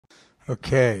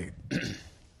Okay.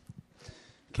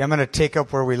 I'm going to take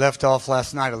up where we left off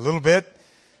last night a little bit.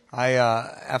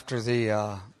 After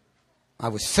I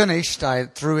was finished, I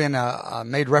threw in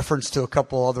made reference to a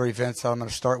couple other events that I'm going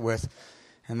to start with,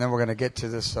 and then we're going to get to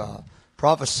this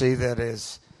prophecy that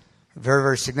is very,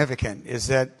 very significant. Is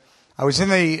that I was in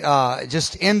the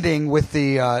just ending with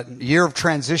the year of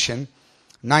transition,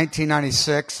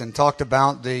 1996, and talked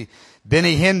about the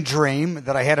Benny Hinn dream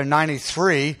that I had in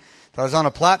 '93. I was on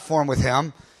a platform with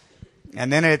him,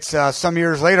 and then it's some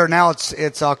years later. Now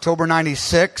it's October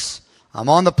 '96. I'm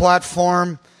on the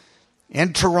platform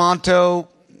in Toronto.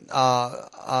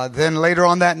 Then later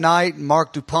on that night,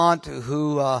 Mark DuPont,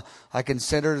 who I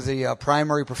consider the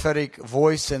primary prophetic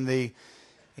voice in the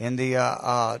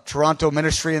Toronto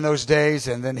ministry in those days,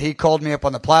 and then he called me up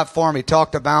on the platform. He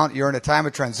talked about you're in a time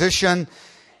of transition.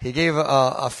 He gave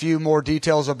a few more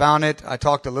details about it. I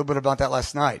talked a little bit about that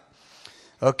last night.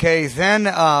 Okay, then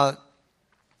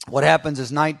what happens is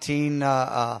still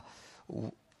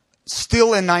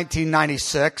in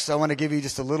 1996, I want to give you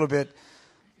just a little bit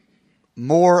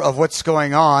more of what's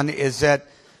going on, is that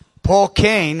Paul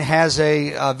Cain has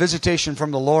a visitation from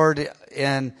the Lord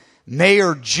in May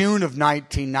or June of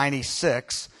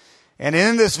 1996. And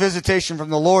in this visitation from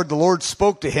the Lord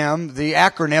spoke to him the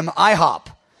acronym IHOP.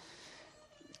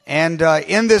 And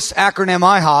in this acronym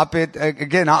IHOP,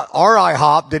 again, our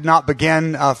IHOP did not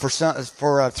begin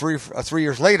for 3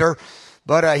 years later,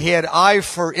 but he had I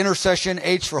for intercession,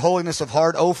 H for holiness of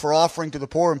heart, O for offering to the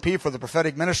poor, and P for the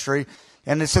prophetic ministry.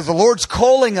 And it says the Lord's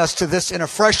calling us to this in a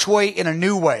fresh way, in a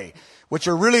new way, which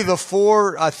are really the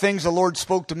four things the Lord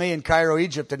spoke to me in Cairo,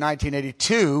 Egypt in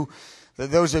 1982.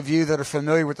 Those of you that are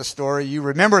familiar with the story, you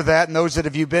remember that. And those that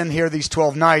have you been here these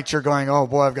 12 nights, you're going, oh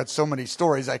boy, I've got so many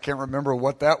stories. I can't remember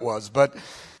what that was. But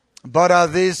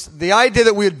the idea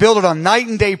that we would build it on night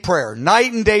and day prayer.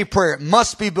 Night and day prayer. It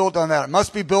must be built on that. It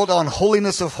must be built on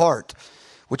holiness of heart,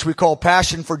 which we call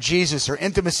passion for Jesus, or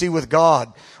intimacy with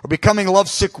God, or becoming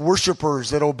lovesick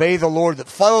worshipers that obey the Lord, that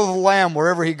follow the Lamb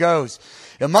wherever He goes.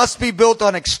 It must be built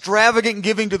on extravagant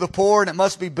giving to the poor, and it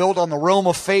must be built on the realm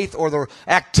of faith, or the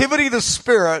activity of the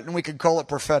Spirit, and we could call it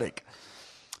prophetic.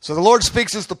 So the Lord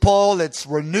speaks this to Paul. It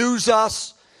renews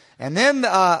us. And then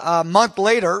a month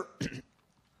later,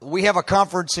 we have a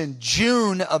conference in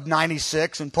June of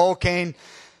 '96, and Paul Cain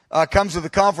comes to the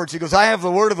conference. He goes, I have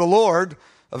the word of the Lord,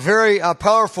 a very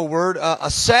powerful word, a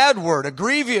sad word, a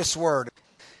grievous word.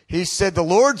 He said, the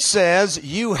Lord says,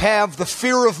 you have the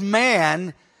fear of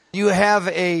man. You have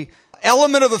a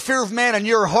element of the fear of man in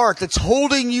your heart that's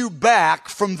holding you back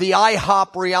from the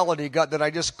IHOP reality, God, that I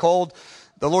just called,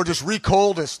 the Lord just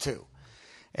recalled us to.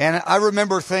 And I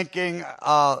remember thinking,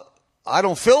 I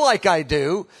don't feel like I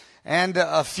do. And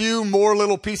a few more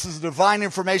little pieces of divine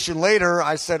information later,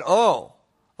 I said,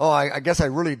 I guess I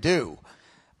really do.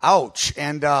 Ouch.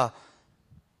 And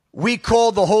we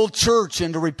called the whole church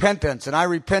into repentance, and I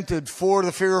repented for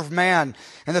the fear of man.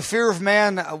 And the fear of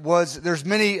man there's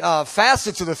many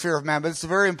facets of the fear of man, but it's a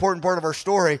very important part of our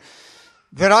story,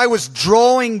 that I was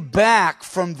drawing back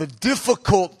from the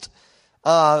difficult,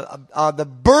 the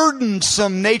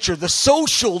burdensome nature, the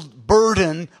social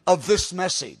burden of this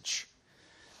message.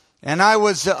 And I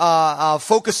was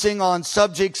focusing on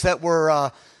subjects that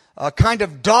were kind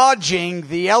of dodging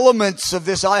the elements of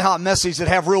this IHOP message that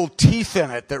have real teeth in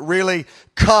it, that really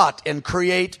cut and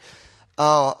create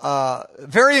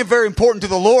very, very important to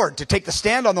the Lord to take the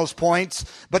stand on those points,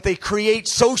 but they create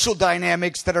social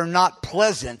dynamics that are not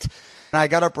pleasant. And I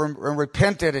got up and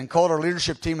repented and called our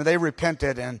leadership team, and they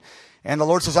repented. And the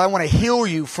Lord says, I want to heal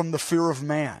you from the fear of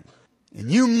man. And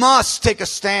you must take a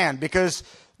stand, because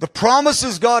the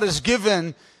promises God has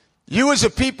given you as a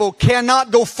people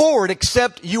cannot go forward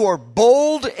except you are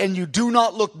bold and you do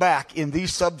not look back in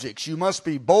these subjects. You must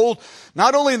be bold,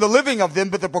 not only in the living of them,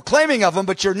 but the proclaiming of them,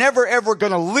 but you're never ever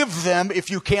going to live them if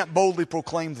you can't boldly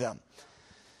proclaim them.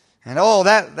 And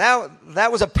that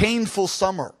was a painful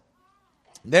summer.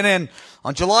 Then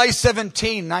on July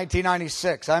 17,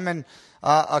 1996, I'm in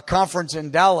a conference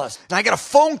in Dallas, and I get a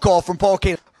phone call from Paul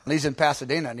Cain. He's in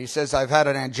Pasadena, and he says, I've had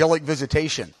an angelic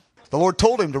visitation. The Lord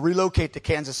told him to relocate to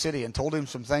Kansas City, and told him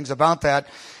some things about that.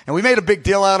 And we made a big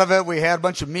deal out of it. We had a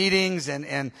bunch of meetings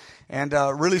and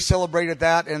really celebrated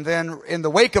that. And then in the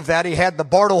wake of that, he had the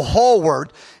Bartle Hall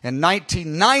word in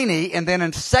 1990, and then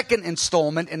in second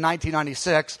installment in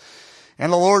 1996.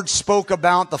 And the Lord spoke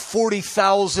about the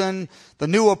 40,000, the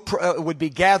new would be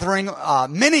gathering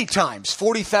many times.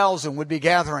 40,000 would be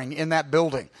gathering in that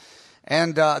building.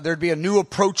 And there'd be a new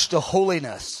approach to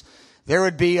holiness. There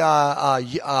would be a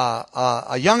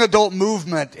young adult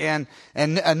movement and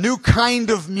a new kind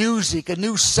of music, a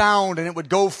new sound, and it would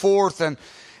go forth. And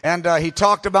And he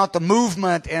talked about the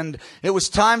movement, and it was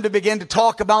time to begin to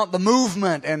talk about the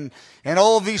movement and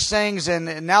all of these things.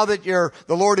 And now that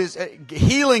the Lord is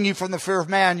healing you from the fear of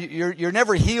man, you're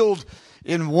never healed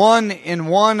in one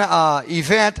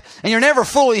event, and you're never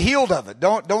fully healed of it.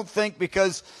 Don't think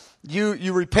because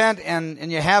you repent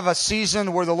and you have a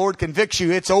season where the Lord convicts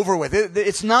you, it's over with.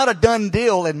 It's not a done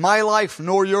deal in my life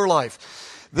nor your life.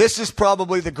 This is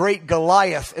probably the great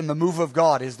Goliath in the move of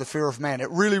God, is the fear of man. It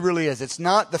really, really is. It's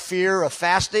not the fear of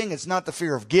fasting. It's not the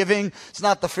fear of giving. It's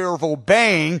not the fear of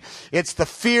obeying. It's the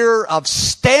fear of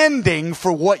standing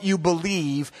for what you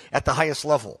believe at the highest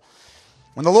level.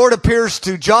 When the Lord appears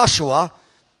to Joshua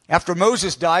after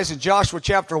Moses dies in Joshua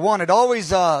chapter 1, it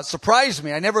always surprised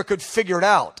me. I never could figure it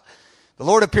out. The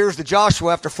Lord appears to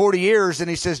Joshua after 40 years, and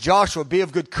he says, Joshua, be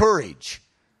of good courage.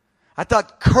 I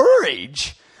thought,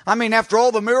 courage? I mean, after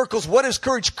all the miracles, what is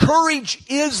courage? Courage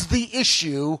is the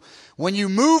issue when you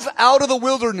move out of the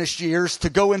wilderness years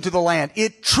to go into the land.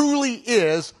 It truly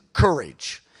is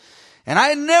courage. And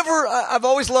I've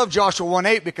always loved Joshua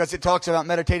 1:8 because it talks about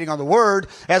meditating on the Word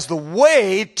as the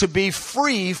way to be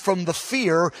free from the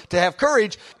fear, to have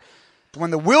courage. When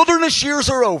the wilderness years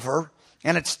are over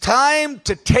and it's time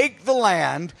to take the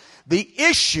land, the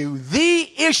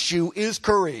issue is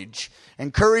courage.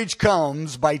 And courage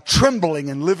comes by trembling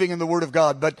and living in the Word of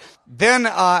God. But then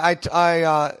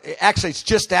actually it's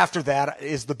just after that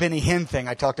is the Benny Hinn thing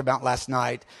I talked about last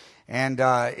night. And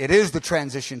it is the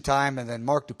transition time. And then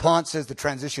Mark DuPont says the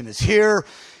transition is here.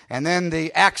 And then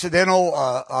the accidental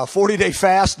 40-day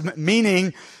fast,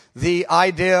 meaning the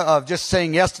idea of just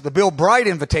saying yes to the Bill Bright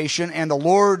invitation, and the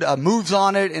Lord moves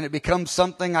on it, and it becomes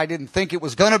something I didn't think it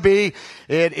was going to be.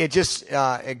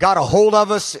 It got a hold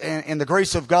of us in the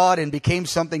grace of God and became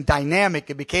something dynamic.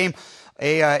 It became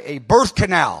a birth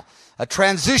canal, a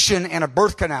transition and a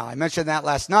birth canal. I mentioned that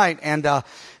last night, and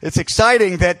it's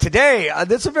exciting that today,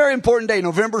 this is a very important day,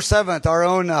 November 7th, our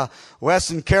own Wes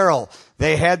and Carol,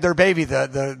 they had their baby.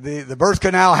 The birth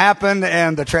canal happened,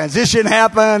 and the transition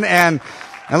happened, and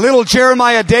little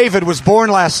Jeremiah David was born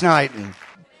last night. And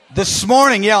this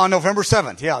morning, on November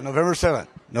 7th. November 7th,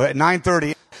 at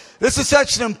 9:30. This is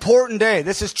such an important day.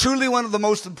 This is truly one of the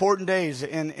most important days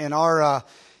in our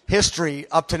history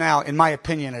up to now. In my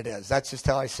opinion, it is. That's just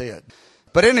how I see it.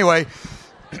 But anyway,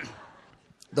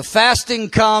 the fasting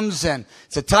comes, and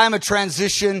it's a time of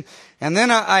transition. And then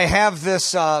I have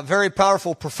this very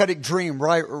powerful prophetic dream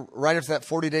right after that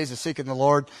 40 days of seeking the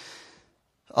Lord.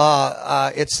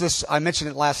 It's this, I mentioned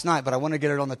it last night, but I want to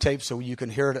get it on the tape so you can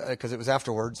hear it because it was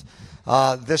afterwards.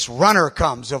 This runner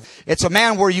comes. It's a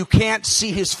man where you can't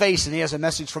see his face, and he has a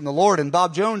message from the Lord. And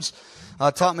Bob Jones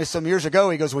taught me some years ago.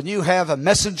 He goes, when you have a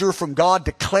messenger from God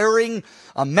declaring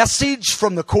a message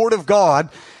from the court of God,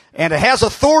 and it has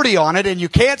authority on it, and you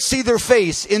can't see their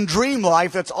face in dream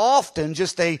life, that's often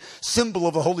just a symbol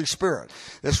of the Holy Spirit.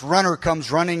 This runner comes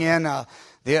running in.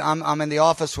 I'm in the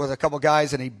office with a couple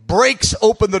guys, and he breaks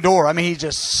open the door. I mean, he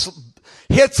just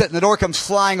hits it, and the door comes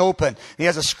flying open. He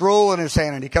has a scroll in his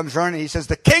hand, and he comes running. He says,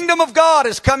 the kingdom of God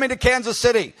is coming to Kansas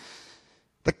City.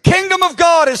 The kingdom of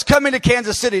God is coming to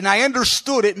Kansas City. And I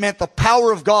understood it meant the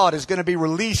power of God is going to be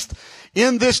released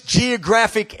in this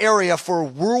geographic area for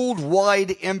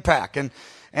worldwide impact. And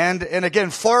again,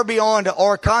 far beyond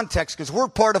our context, because we're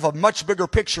part of a much bigger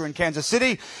picture in Kansas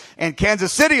City, and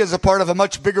Kansas City is a part of a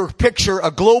much bigger picture,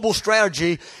 a global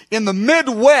strategy in the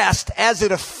Midwest as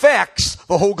it affects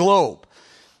the whole globe.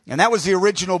 And that was the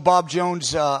original Bob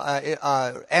Jones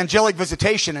angelic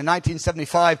visitation in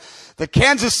 1975. That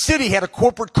Kansas City had a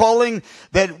corporate calling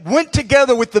that went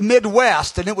together with the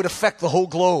Midwest, and it would affect the whole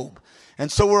globe.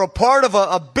 And so we're a part of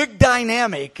a big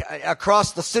dynamic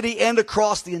across the city and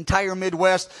across the entire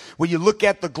Midwest. When you look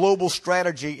at the global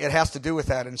strategy, it has to do with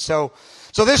that. And so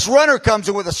this runner comes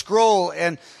in with a scroll,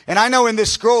 and I know in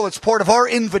this scroll it's part of our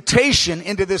invitation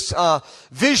into this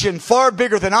vision far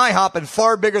bigger than IHOP and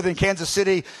far bigger than Kansas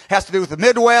City. Has to do with the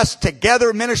Midwest,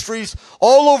 together ministries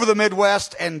all over the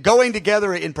Midwest, and going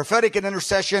together in prophetic and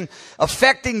intercession,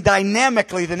 affecting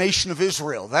dynamically the nation of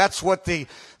Israel. That's what the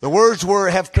words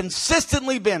have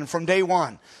consistently been from day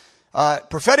one.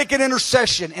 Prophetic and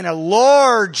intercession in a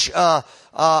large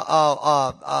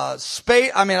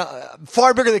space. I mean,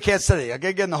 far bigger than Kansas City.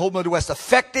 Again, the whole Midwest,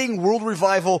 affecting world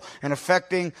revival and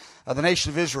affecting the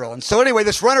nation of Israel. And so anyway,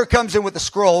 this runner comes in with the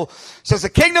scroll, says, the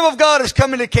kingdom of God is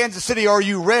coming to Kansas City. Are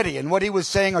you ready? And what he was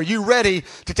saying, are you ready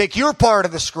to take your part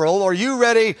of the scroll? Are you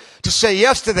ready to say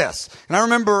yes to this? And I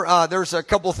remember there's a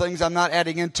couple things I'm not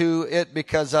adding into it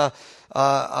because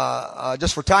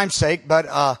just for time's sake, but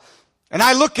and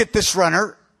I look at this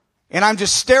runner, and I'm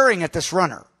just staring at this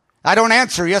runner. I don't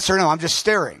answer yes or no. I'm just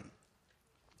staring.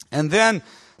 And then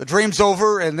the dream's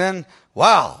over, and then,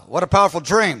 wow, what a powerful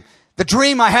dream. The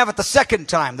dream I have it the second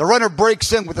time. The runner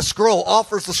breaks in with the scroll,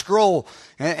 offers the scroll,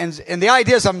 and the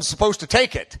idea is I'm supposed to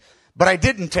take it, but I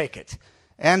didn't take it.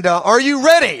 And are you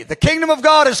ready? The kingdom of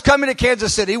God is coming to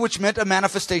Kansas City, which meant a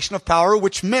manifestation of power,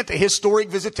 which meant a historic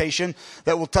visitation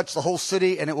that will touch the whole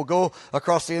city, and it will go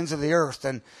across the ends of the earth.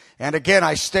 And again,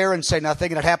 I stare and say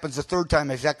nothing, and it happens the third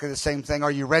time, exactly the same thing. Are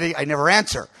you ready? I never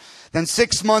answer. Then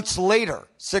 6 months later,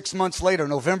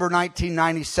 November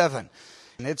 1997,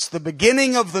 and it's the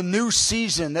beginning of the new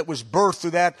season that was birthed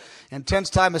through that intense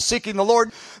time of seeking the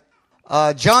Lord.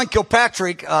 John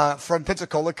Kilpatrick from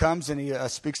Pensacola comes and he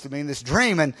speaks to me in this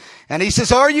dream, and he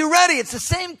says, "Are you ready?" It's the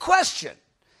same question.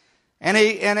 And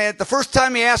at the first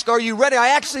time he asks, "Are you ready?" I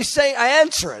actually say, I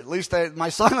answer it. At least my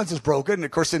silence is broken. And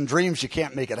of course, in dreams, you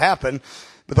can't make it happen.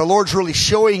 But the Lord's really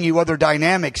showing you other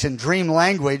dynamics in dream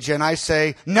language. And I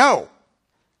say, "No."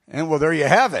 And well, there you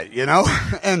have it, you know.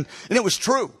 and it was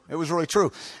true. It was really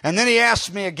true. And then he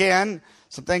asked me again,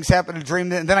 some things happened in the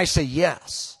dream. And then I say,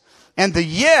 "Yes." And the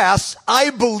yes, I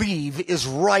believe, is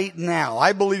right now.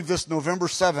 I believe this November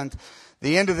 7th,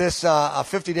 the end of this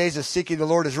 50 days of seeking the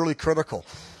Lord, is really critical.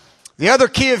 The other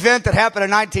key event that happened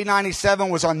in 1997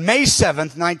 was on May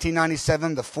 7th,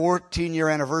 1997, the 14-year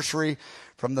anniversary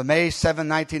from the May 7,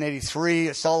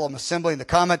 1983 Solemn Assembly. And the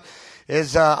comment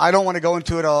is, I don't want to go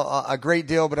into it a great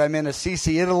deal, but I'm in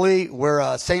Assisi, Italy,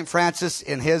 where St. Francis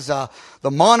in his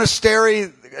the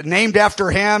monastery named after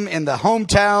him in the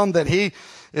hometown that he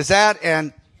is that,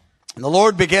 and the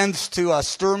Lord begins to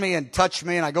stir me and touch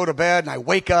me, and I go to bed, and I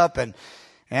wake up, and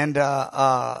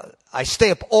I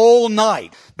stay up all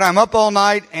night. But I'm up all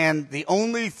night, and the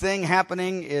only thing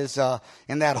happening is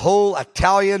in that whole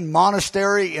Italian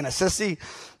monastery in Assisi,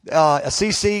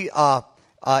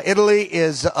 Italy,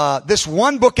 is this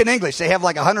one book in English. They have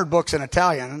like 100 books in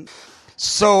Italian.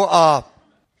 So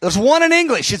there's one in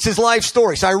English. It's his life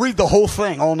story. So I read the whole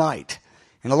thing all night.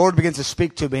 And the Lord begins to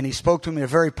speak to me, and he spoke to me in a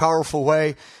very powerful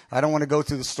way. I don't want to go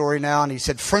through the story now. And he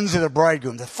said, "Friends of the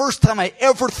bridegroom." The first time I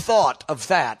ever thought of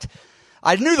that,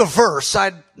 I knew the verse.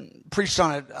 I'd preached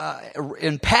on it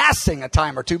in passing a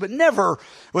time or two, but never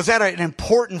was that an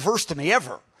important verse to me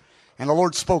ever. And the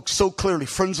Lord spoke so clearly,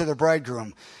 "Friends of the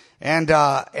bridegroom." And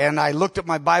I looked at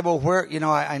my Bible where, you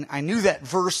know, I knew that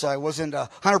verse. I wasn't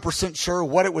 100% sure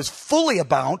what it was fully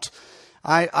about.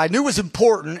 I knew it was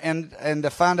important, and I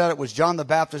found out it was John the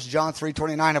Baptist, John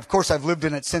 3:29. Of course, I've lived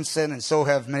in it since then, and so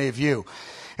have many of you.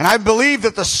 And I believe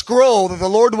that the scroll that the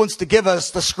Lord wants to give us,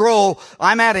 the scroll,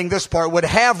 I'm adding this part, would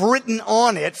have written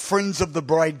on it, "Friends of the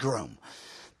bridegroom."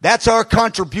 That's our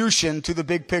contribution to the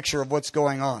big picture of what's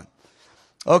going on.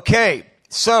 Okay,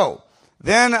 so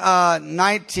then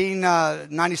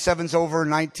 1997's over,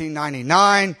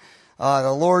 1999.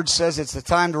 The Lord says it's the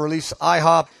time to release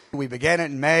IHOP. We began it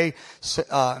in May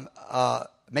 7th,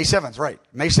 right?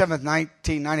 May 7th,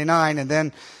 1999. And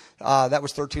then that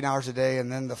was 13 hours a day.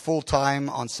 And then the full time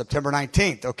on September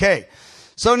 19th. Okay.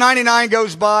 So 99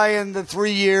 goes by in the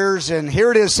 3 years. And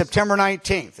here it is, September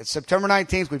 19th. It's September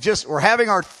 19th. We're having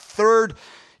our 3rd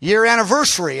year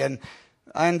anniversary. And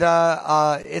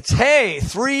it's, hey,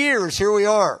 3 years. Here we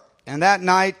are. And that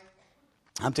night,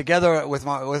 I'm together with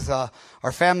our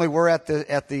family. We're at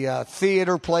the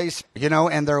theater place, you know,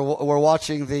 and we're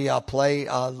watching the play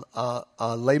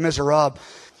Les Miserables.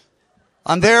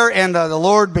 I'm there, and the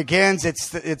Lord begins.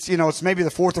 It's you know, it's maybe the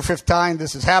 4th or 5th time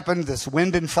this has happened. This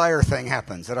wind and fire thing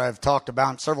happens that I've talked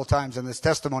about several times in this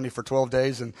testimony for 12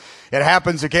 days, and it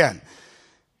happens again.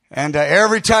 And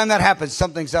every time that happens,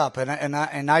 something's up.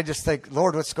 And I just think,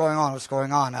 "Lord, what's going on? What's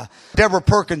going on?" Deborah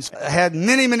Perkins had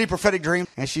many, many prophetic dreams.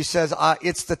 And she says,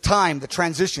 it's the time, the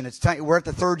transition. It's time. We're at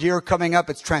the 3rd year coming up.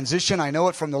 It's transition. I know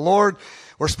it from the Lord.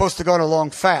 We're supposed to go on a long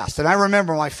fast. And I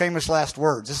remember my famous last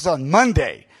words. This is on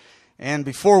Monday and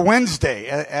before Wednesday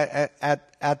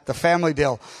at the family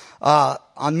deal.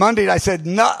 On Monday, I said,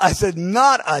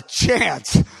 not a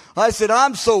chance. I said,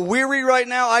 "I'm so weary right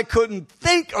now, I couldn't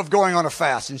think of going on a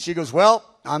fast." And she goes, "Well,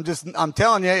 I'm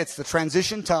telling you, it's the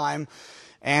transition time,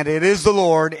 and it is the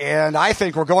Lord, and I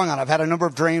think we're going on. I've had a number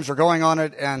of dreams, we're going on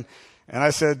it." And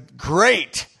I said,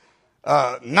 "Great.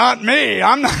 Not me.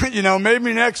 I'm not, you know,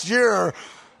 maybe next year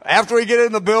after we get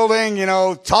in the building, you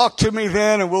know, talk to me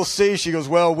then and we'll see." She goes,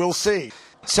 "Well, we'll see."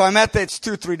 So I'm at that. It's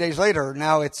 2 or 3 days later.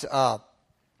 Now it's,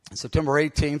 September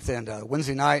 18th and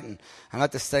Wednesday night, and I'm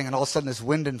at this thing, and all of a sudden this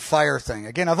wind and fire thing.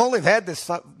 Again, I've only had this,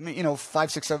 5,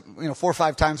 6, 7, 4 or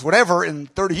 5 times, whatever, in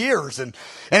 30 years, and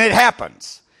it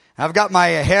happens. And I've got my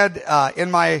head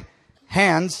in my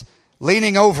hands,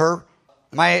 leaning over.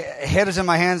 My head is in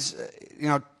my hands, you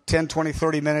know, 10, 20,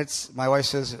 30 minutes, my wife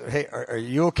says, hey, are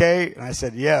you okay? And I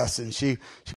said, yes. And she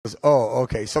goes, oh,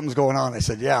 okay, something's going on. I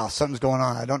said, yeah, something's going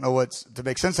on. I don't know what's to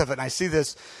make sense of it. And I see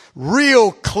this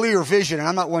real clear vision, and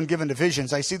I'm not one given to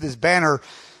visions. I see this banner,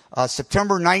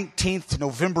 September 19th to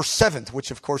November 7th,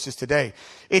 which of course is today.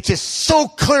 It's just so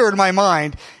clear in my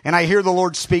mind, and I hear the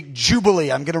Lord speak,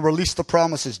 Jubilee. I'm going to release the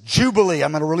promises. Jubilee,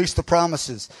 I'm going to release the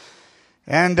promises.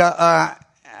 And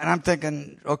I'm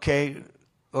thinking, okay,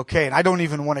 and I don't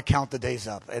even want to count the days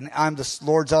up. And the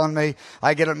Lord's on me.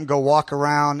 I get up and go walk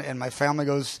around, and my family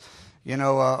goes,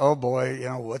 oh boy,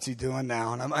 what's he doing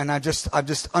now? And I'm just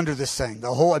under this thing.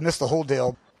 I missed the whole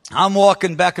deal. I'm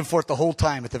walking back and forth the whole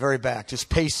time at the very back, just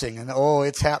pacing, and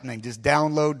it's happening. Just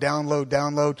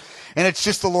download. And it's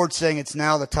just the Lord saying, it's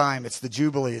now the time. It's the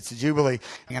Jubilee.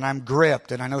 And I'm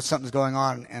gripped, and I know something's going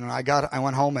on. And I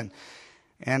went home and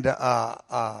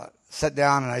sat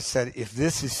down, and I said, if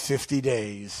this is 50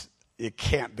 days, it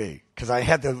can't be. Because I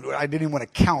didn't even want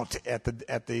to count at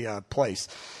the place.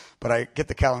 But I get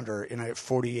the calendar, and at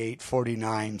 48,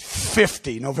 49,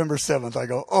 50, November 7th, I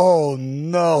go, oh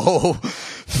no,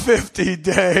 50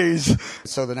 days.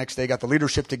 So the next day, got the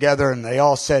leadership together, and they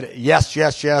all said, yes.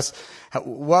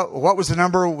 What was the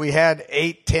number? We had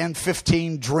 8, 10,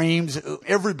 15 dreams.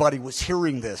 Everybody was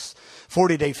hearing this.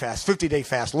 40-day fast, 50-day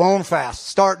fast, lone fast,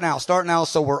 start now,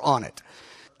 so we're on it.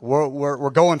 We're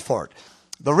going for it.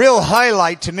 The real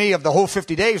highlight to me of the whole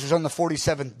 50 days was on the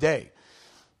 47th day.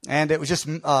 And it was just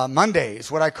Monday is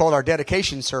what I called our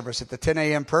dedication service at the 10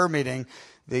 a.m. prayer meeting,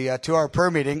 the 2-hour prayer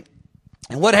meeting.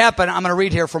 And what happened, I'm going to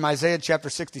read here from Isaiah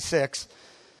chapter 66.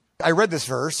 I read this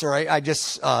verse, or I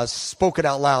just spoke it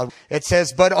out loud. It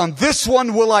says, but on this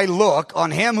one will I look, on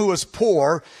him who is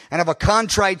poor and of a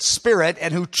contrite spirit,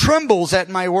 and who trembles at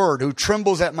my word,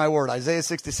 Isaiah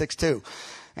 66:2.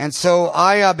 And so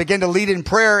I began to lead in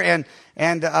prayer, and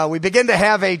we began to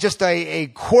have a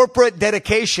corporate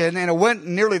dedication, and it went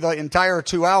nearly the entire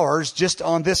 2 hours just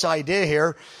on this idea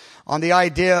here, on the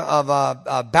idea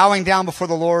of bowing down before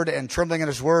the Lord and trembling at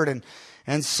his word.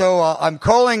 And so I'm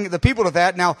calling the people to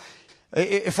that. Now,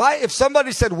 if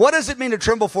somebody said, what does it mean to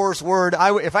tremble for his word?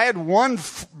 If I had one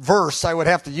verse I would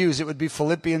have to use, it would be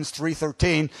Philippians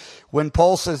 3:13, when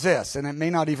Paul says this, and it may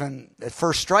not even at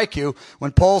first strike you,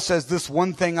 when Paul says, this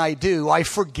one thing I do, I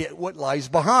forget what lies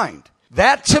behind.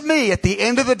 That to me, at the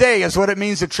end of the day, is what it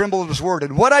means to tremble at his word.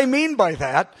 And what I mean by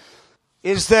that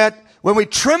is that when we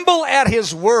tremble at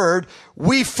his word,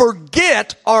 we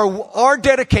forget our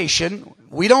dedication.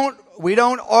 We don't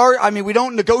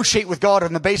negotiate with God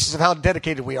on the basis of how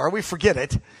dedicated we are. We forget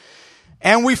it.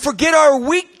 And we forget our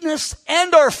weakness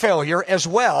and our failure as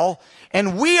well.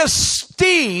 And we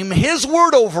esteem his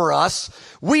word over us.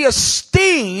 We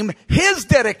esteem his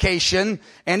dedication.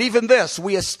 And even this,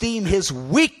 we esteem his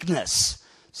weakness.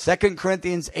 2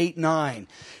 Corinthians 8:9.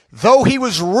 Though he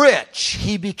was rich,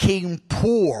 he became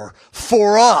poor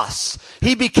for us.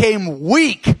 He became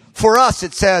weak for us,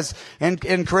 it says in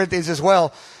Corinthians as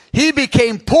well. He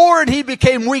became poor and he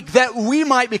became weak that we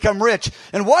might become rich.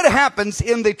 And what happens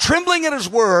in the trembling at his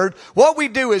word, what we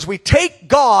do is we take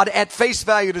God at face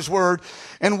value at his word,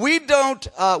 and we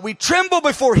tremble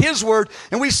before his word,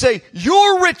 and we say,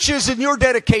 your riches and your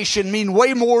dedication mean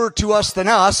way more to us than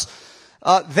ours.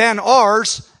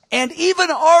 And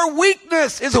even our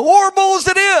weakness, as horrible as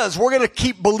it is, we're going to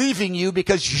keep believing you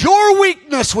because your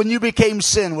weakness when you became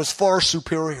sin was far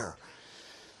superior.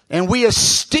 And we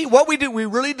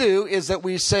really do is that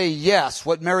we say yes,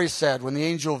 what Mary said when the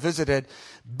angel visited,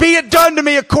 be it done to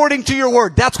me according to your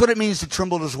word. That's what it means to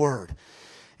tremble at his word.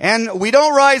 And we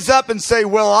don't rise up and say,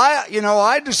 well,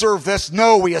 I deserve this.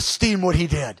 No, we esteem what he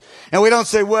did. And we don't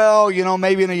say, well,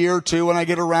 maybe in a year or two when I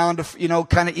get around to,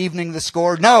 kind of evening the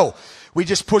score. No, we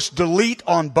just push delete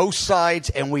on both sides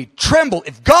and we tremble.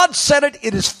 If God said it,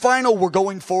 it is final. We're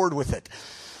going forward with it.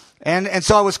 And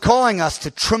so I was calling us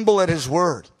to tremble at his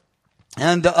word.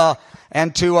 And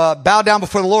to bow down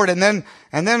before the Lord. And then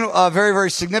a very, very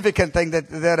significant thing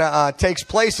that takes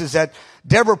place is that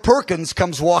Deborah Perkins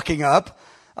comes walking up,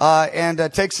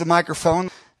 and takes the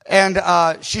microphone. And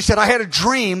she said, I had a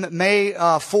dream May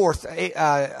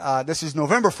 4th, this is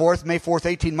November 4th, May 4th,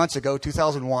 18 months ago,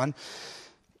 2001.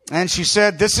 And she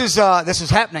said, this is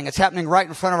happening. It's happening right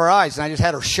in front of our eyes. And I just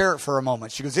had her share it for a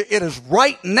moment. She goes, it is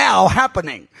right now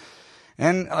happening.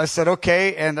 And I said,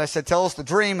 okay. And I said, tell us the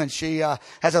dream. And she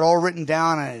has it all written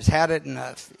down and has had it. And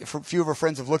a few of her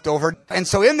friends have looked over it. And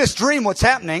so in this dream, what's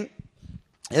happening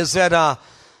is that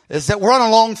we're on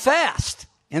a long fast.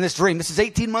 In this dream, this is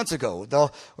 18 months ago.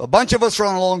 A bunch of us are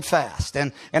on a long fast.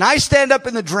 And I stand up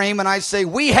in the dream and I say,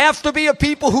 we have to be a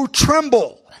people who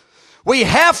tremble. We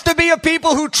have to be a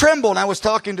people who tremble. And I was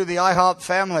talking to the IHOP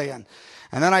family, and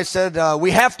then I said,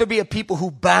 we have to be a people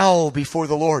who bow before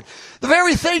the Lord. The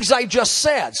very things I just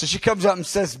said. So she comes up and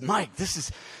says, Mike,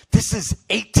 this is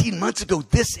 18 months ago.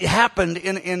 This happened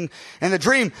in the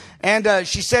dream. And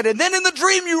she said, and then in the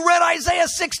dream you read Isaiah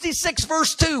 66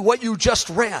 verse 2, what you just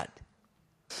read.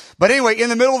 But anyway, in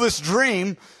the middle of this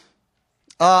dream,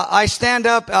 I stand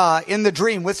up in the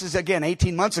dream. This is, again,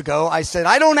 18 months ago. I said,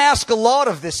 I don't ask a lot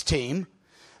of this team,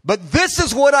 but this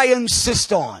is what I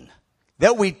insist on.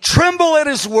 That we tremble at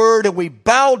His word and we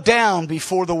bow down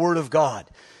before the word of God.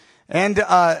 And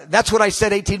that's what I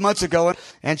said 18 months ago.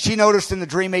 And she noticed in the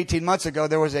dream 18 months ago,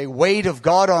 there was a weight of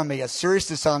God on me, a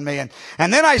seriousness on me.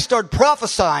 And then I started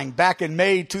prophesying back in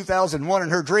May 2001 in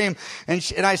her dream. And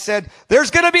I said,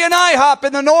 there's going to be an IHOP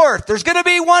in the north. There's going to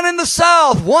be one in the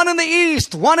south, one in the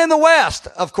east, one in the west.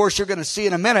 Of course, you're going to see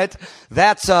in a minute.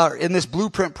 That's in this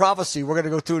blueprint prophecy we're going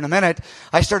to go through in a minute.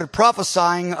 I started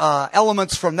prophesying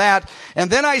elements from that. And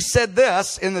then I said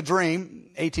this in the dream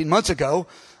 18 months ago.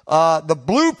 The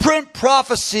blueprint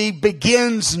prophecy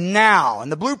begins now.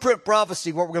 And the blueprint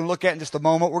prophecy, what we're going to look at in just a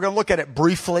moment, we're going to look at it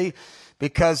briefly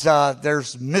because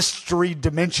there's mystery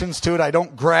dimensions to it I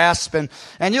don't grasp. And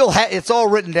it's all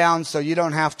written down, so you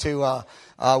don't have to,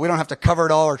 we don't have to cover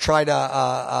it all or try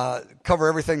to cover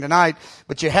everything tonight,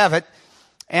 but you have it.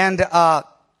 And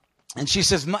she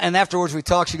says, and afterwards we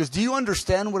talk, she goes, do you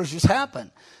understand what has just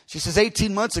happened? She says,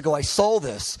 18 months ago, I saw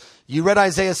this. You read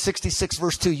Isaiah 66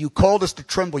 verse 2. You called us to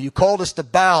tremble. You called us to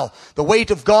bow. The weight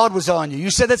of God was on you.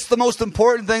 You said that's the most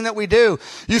important thing that we do.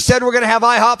 You said we're going to have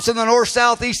IHOPs in the north,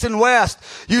 south, east, and west.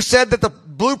 You said that the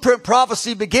blueprint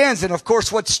prophecy begins. And of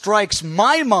course, what strikes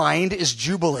my mind is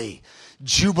Jubilee.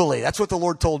 Jubilee. That's what the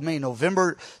Lord told me.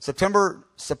 September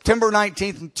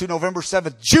 19th to November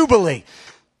 7th. Jubilee.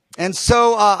 And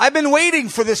so I've been waiting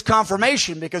for this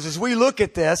confirmation because as we look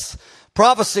at this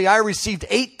prophecy I received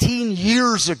 18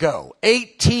 years ago.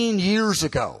 18 years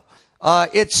ago.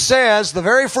 It says, the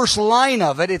very first line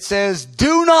of it, it says,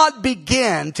 do not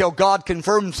begin till God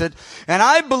confirms it. And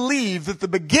I believe that the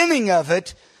beginning of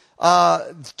it,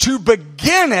 to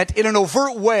begin it in an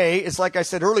overt way, is like I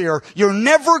said earlier, you're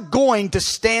never going to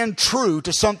stand true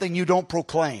to something you don't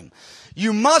proclaim.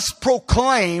 You must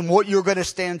proclaim what you're going to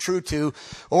stand true to,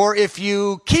 or if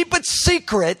you keep it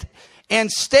secret and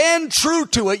stand true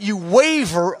to it, you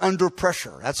waver under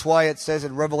pressure. That's why it says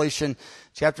in Revelation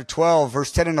chapter 12,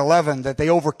 verse 10 and 11, that they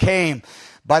overcame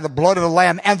by the blood of the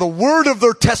Lamb and the word of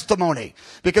their testimony.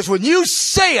 Because when you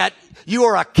say it, you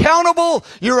are accountable,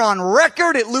 you're on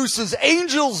record, it looses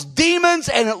angels, demons,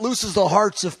 and it looses the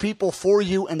hearts of people for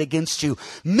you and against you.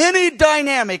 Many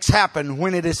dynamics happen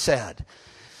when it is said.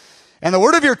 And the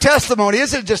word of your testimony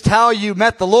isn't just how you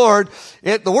met the Lord.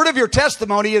 The word of your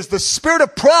testimony is the spirit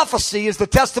of prophecy, is the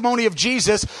testimony of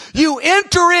Jesus. You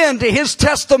enter into His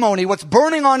testimony, what's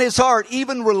burning on His heart,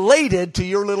 even related to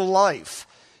your little life.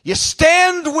 You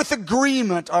stand with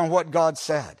agreement on what God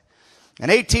said. And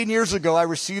 18 years ago, I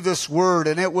received this word,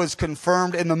 and it was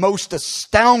confirmed in the most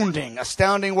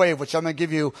astounding way, which I'm going to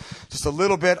give you just a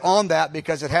little bit on that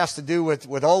because it has to do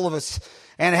with all of us.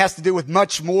 And it has to do with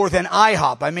much more than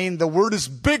IHOP. I mean, the word is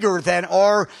bigger than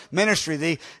our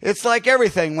ministry. It's like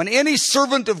everything. When any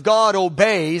servant of God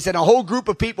obeys and a whole group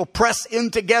of people press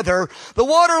in together, the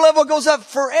water level goes up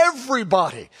for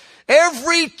everybody.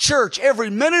 Every church, every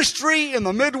ministry in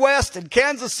the Midwest and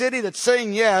Kansas City that's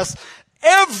saying yes,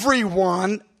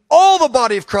 everyone, all the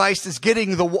body of Christ is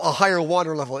getting a higher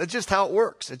water level. It's just how it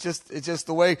works. It's just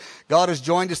the way God has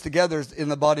joined us together in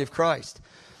the body of Christ.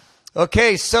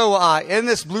 Okay, so in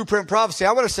this blueprint prophecy,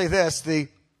 I want to say this, the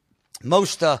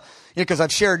most, because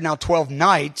I've shared now 12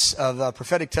 nights of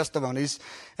prophetic testimonies,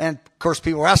 and of course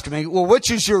people are asking me, well,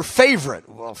 which is your favorite?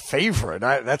 Well, favorite,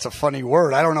 that's a funny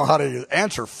word. I don't know how to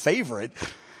answer favorite.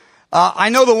 I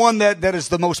know the one that is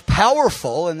the most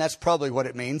powerful, and that's probably what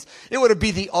it means. It would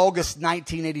be the August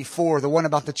 1984, the one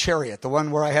about the chariot, the one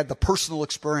where I had the personal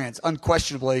experience,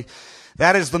 unquestionably.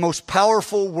 That is the most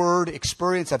powerful word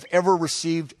experience I've ever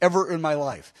received, ever in my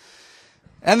life.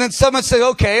 And then someone say,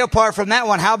 okay, apart from that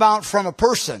one, how about from a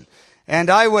person? And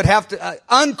I would have to,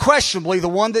 unquestionably, the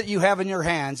one that you have in your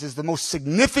hands is the most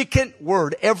significant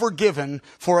word ever given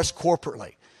for us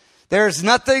corporately. There's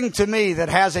nothing to me that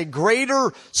has a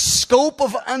greater scope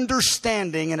of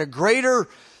understanding and a greater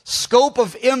scope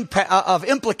of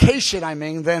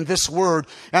implication, than this word.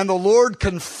 And the Lord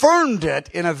confirmed it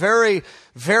in a very,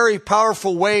 very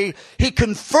powerful way. He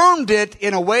confirmed it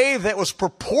in a way that was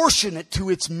proportionate to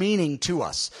its meaning to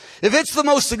us. If it's the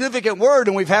most significant word,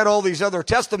 and we've had all these other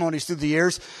testimonies through the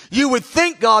years, you would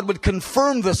think God would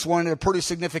confirm this one at a pretty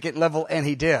significant level, and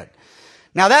He did.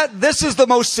 Now this is the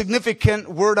most significant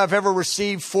word I've ever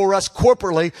received for us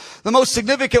corporately. The most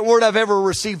significant word I've ever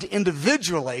received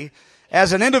individually.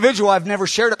 As an individual, I've never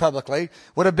shared it publicly,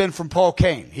 would have been from Paul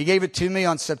Cain. He gave it to me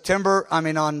on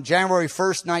January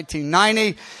 1st,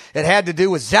 1990. It had to do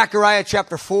with Zechariah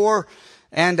chapter 4.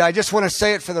 And I just want to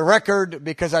say it for the record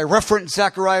because I referenced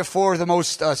Zechariah 4, the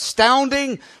most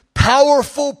astounding,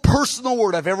 powerful, personal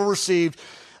word I've ever received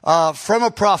from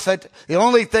a prophet. The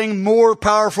only thing more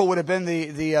powerful would have been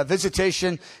the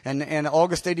visitation in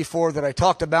August 84 that I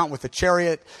talked about with the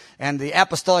chariot and the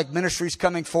apostolic ministries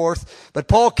coming forth. But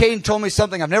Paul Cain told me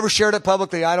something. I've never shared it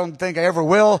publicly. I don't think I ever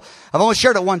will. I've only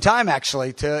shared it one time,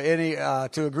 actually, to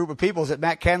a group of people. It was at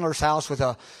Matt Candler's house with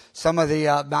some of the,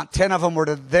 about 10 of them were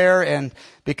there. And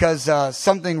because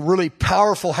something really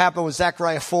powerful happened with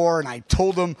Zechariah 4, and I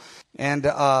told them.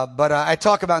 But I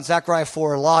talk about Zechariah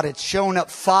 4 a lot. It's shown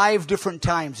up 5 different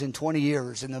times in 20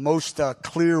 years in the most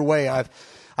clear way.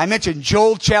 I mentioned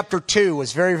Joel chapter 2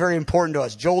 was very, very important to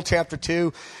us. Joel chapter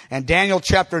 2 and Daniel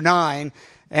chapter 9.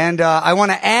 And I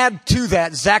want to add to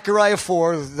that Zechariah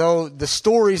 4, though the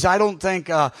stories, I don't think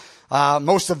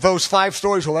most of those 5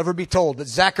 stories will ever be told. But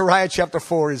Zechariah chapter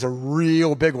 4 is a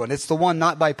real big one. It's the one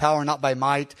not by power, not by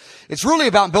might. It's really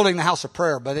about building the house of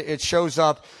prayer, but it shows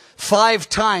up 5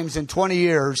 times in 20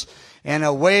 years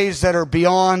in ways that are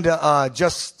beyond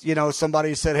just,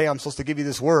 somebody said, hey, I'm supposed to give you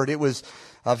this word. It was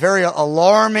very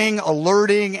alarming,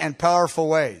 alerting, and powerful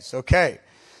ways. Okay,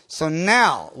 so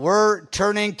now we're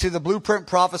turning to the blueprint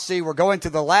prophecy. We're going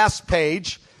to the last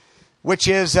page, which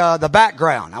is the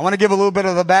background. I want to give a little bit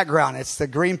of the background. It's the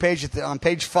green page on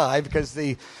page 5 because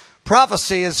the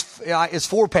prophecy is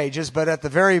 4 pages, but at the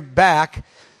very back,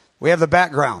 we have the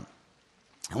background.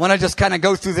 I want to just kind of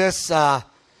go through this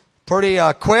pretty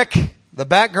quick, the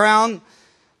background,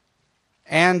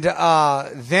 and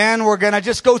then we're going to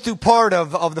just go through part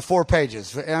of the 4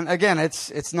 pages. And again,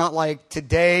 it's not like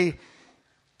today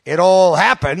it all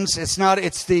happens.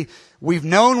 We've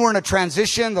known we're in a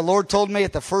transition. The Lord told me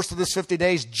at the first of this 50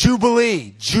 days,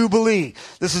 Jubilee.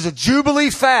 This is a Jubilee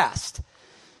fast.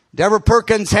 Deborah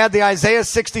Perkins had the Isaiah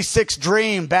 66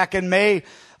 dream back in May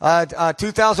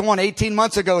 2001, 18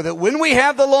 months ago, that when we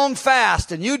have the long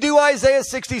fast and you do Isaiah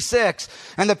 66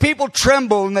 and the people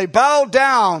tremble and they bow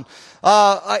down,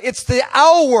 it's the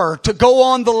hour to go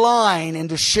on the line and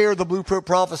to share the blueprint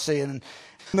prophecy. And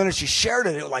the minute she shared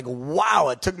it, it was like, wow,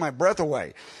 it took my breath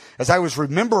away as I was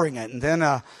remembering it. And then,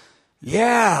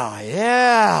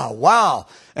 wow.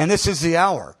 And this is the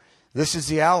hour. This is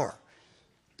the hour.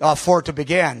 For it to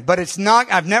begin. But it's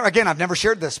not, I've never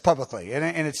shared this publicly.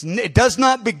 And it does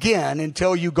not begin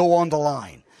until you go on the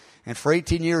line. And for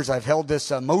 18 years, I've held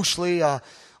this mostly,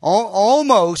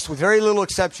 almost, with very little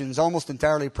exceptions, almost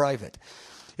entirely private.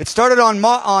 It started on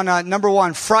number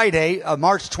 1, Friday,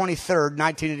 March 23rd,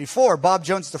 1984. Bob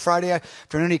Jones, the Friday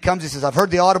afternoon, he comes, he says, I've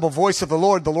heard the audible voice of the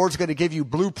Lord. The Lord's going to give you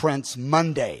blueprints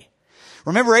Monday.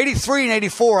 Remember 83 and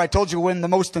 84, I told you when the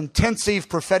most intensive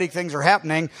prophetic things are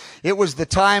happening, it was the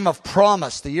time of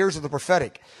promise, the years of the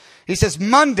prophetic. He says,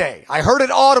 Monday, I heard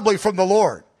it audibly from the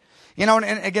Lord. And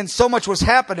again, so much was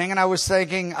happening, and I was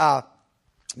thinking,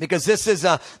 because this is,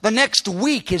 the next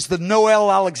week is the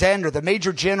Noel Alexander, the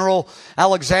Major General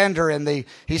Alexander, and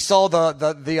he saw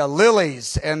the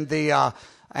lilies and the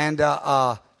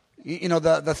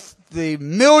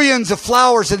millions of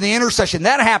flowers in the intercession.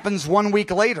 That happens 1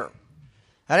 week later.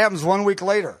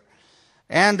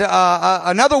 And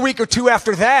another week or 2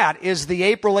 after that is the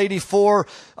April 84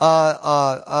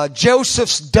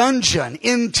 Joseph's dungeon.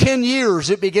 In 10 years,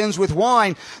 it begins with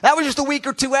wine. That was just a week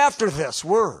or 2 after this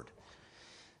word.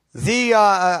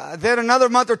 Then another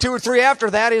month or 2 or 3 after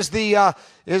that is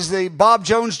the Bob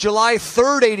Jones July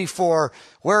 3rd 84,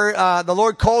 where the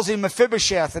Lord calls him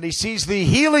Mephibosheth, and he sees the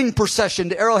healing procession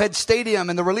to Arrowhead Stadium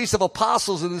and the release of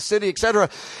apostles in the city, etc.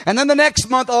 And then the next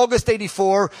month, August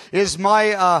 84, is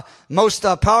my most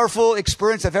powerful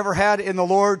experience I've ever had in the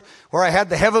Lord, where I had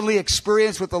the heavenly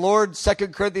experience with the Lord. 2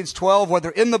 Corinthians 12, whether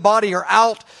in the body or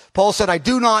out, Paul said, I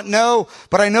do not know,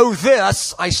 but I know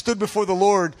this, I stood before the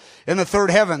Lord in the third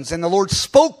heavens. And the Lord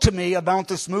spoke to me about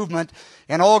this movement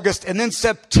in August. And then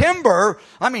September,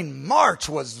 March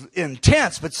was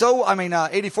intense, but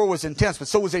 84 was intense, but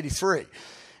so was 83.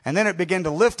 And then it began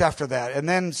to lift after that. And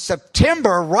then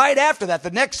September, right after that,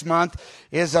 the next month,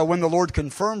 is when the Lord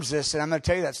confirms this. And I'm going to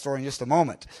tell you that story in just a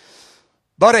moment.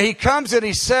 But he comes and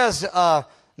he says,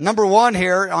 number 1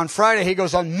 here, on Friday, he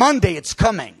goes, on Monday it's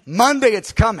coming. Monday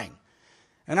it's coming.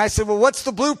 And I said, well, what's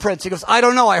the blueprints? He goes, I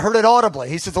don't know. I heard it audibly.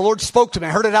 He said, the Lord spoke to me.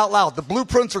 I heard it out loud. The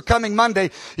blueprints are coming Monday.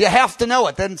 You have to know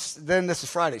it. Then this is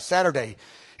Friday, Saturday.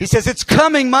 He says, it's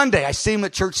coming Monday. I see him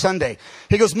at church Sunday.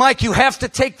 He goes, Mike, you have to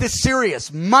take this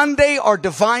serious. Monday are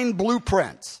divine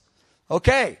blueprints.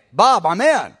 Okay, Bob, I'm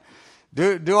in.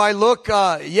 Do I look?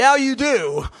 Yeah, you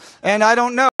do. And I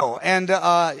don't know. And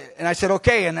I said,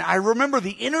 okay. And I remember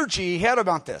the energy he had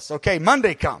about this. Okay,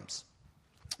 Monday comes,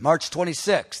 March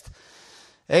 26th.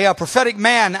 A prophetic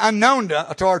man unknown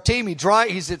to our team.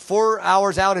 He's at 4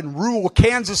 hours out in rural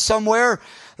Kansas somewhere.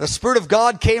 The Spirit of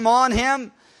God came on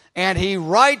him, and he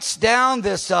writes down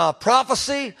this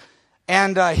prophecy.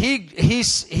 And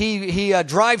he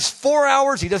drives 4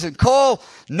 hours. He doesn't call.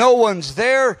 No one's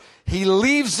there. He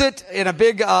leaves it in a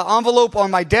big envelope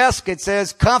on my desk. It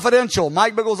says, confidential,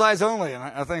 Mike Bickle's eyes only. And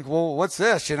I think, well, what's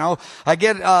this? You know, I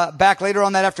get back later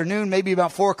on that afternoon, maybe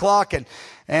about 4 o'clock.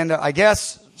 And I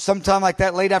guess sometime like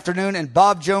that late afternoon, and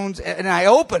Bob Jones, and I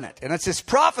open it. And it's this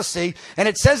prophecy. And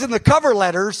it says in the cover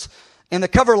letters, in the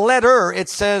cover letter, it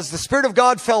says, the Spirit of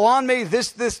God fell on me.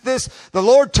 This. The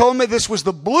Lord told me this was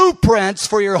the blueprints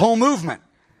for your whole movement.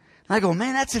 And I go,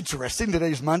 man, that's interesting.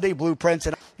 Today's Monday, blueprints.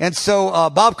 And so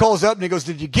Bob calls up and he goes,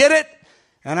 did you get it?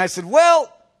 And I said,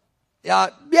 well, yeah.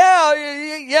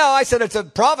 I said, it's a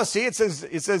prophecy. It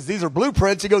says these are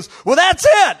blueprints. He goes, well, that's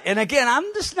it. And again, I'm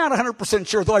just not 100%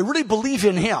 sure, though I really believe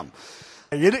in him.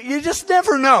 You just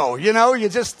never know. You know,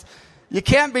 you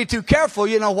can't be too careful.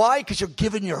 You know why? Because you're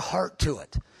giving your heart to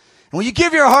it. And when you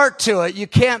give your heart to it, you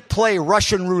can't play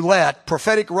Russian roulette,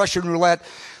 prophetic Russian roulette,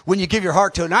 when you give your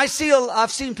heart to it. And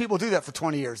I've seen people do that for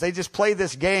 20 years. They just play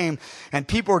this game, and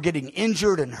people are getting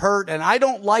injured and hurt, and I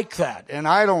don't like that. And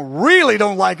I really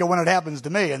don't like it when it happens to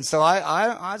me. And so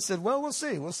I said, well, we'll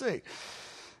see.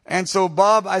 And so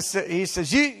Bob, he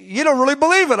says, you don't really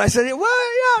believe it. I said, well,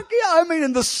 yeah. I mean,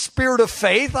 in the spirit of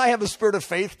faith, I have a spirit of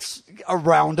faith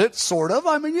around it, sort of.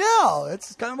 I mean, yeah,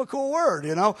 it's kind of a cool word,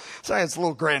 you know. So it's a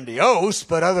little grandiose,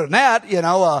 but other than that, you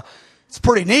know, it's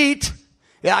pretty neat.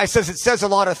 Yeah, it says a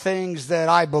lot of things that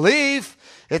I believe.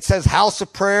 It says house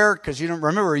of prayer, because you don't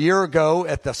remember a year ago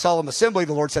at the solemn assembly,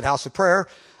 the Lord said house of prayer.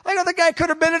 I know the guy could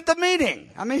have been at the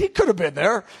meeting. I mean, he could have been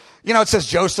there. You know, it says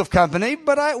Joseph Company,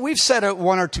 but we've said it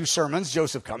 1 or 2 sermons,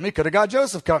 Joseph Company. Could have got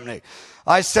Joseph Company.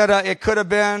 I said it could have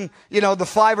been, you know, the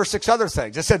 5 or 6 other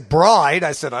things. It said bride.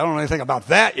 I said, I don't know anything about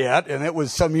that yet. And it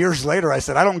was some years later. I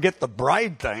said, I don't get the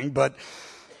bride thing, but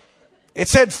it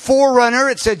said forerunner.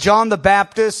 It said John the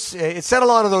Baptist. It said a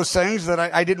lot of those things that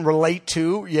I didn't relate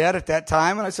to yet at that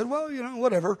time. And I said, well, you know,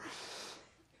 whatever.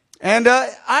 And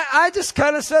I just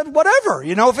kind of said, whatever.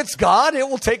 You know, if it's God, it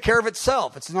will take care of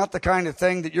itself. It's not the kind of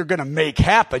thing that you're going to make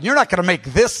happen. You're not going to make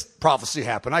this prophecy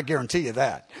happen. I guarantee you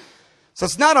that. So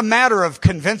it's not a matter of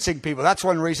convincing people. That's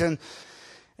one reason.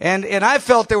 And I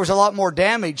felt there was a lot more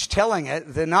damage telling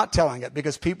it than not telling it,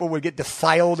 because people would get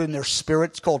defiled in their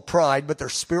spirit. It's called pride, but their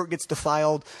spirit gets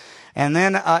defiled. And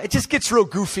then it just gets real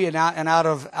goofy and out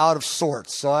of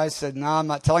sorts. So I said, no, I'm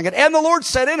not telling it. And the Lord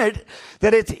said in it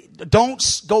that don't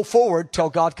go forward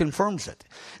till God confirms it.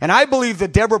 And I believe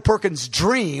that Deborah Perkins'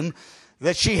 dream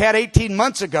that she had 18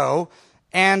 months ago,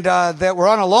 and that we're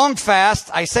on a long fast.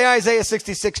 I say Isaiah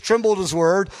 66 trembled his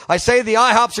word. I say the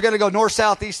IHOPs are going to go north,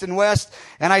 south, east, and west.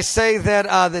 And I say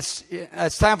that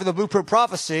it's time for the blueprint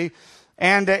prophecy.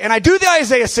 And I do the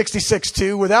Isaiah 66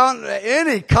 too, without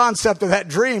any concept of that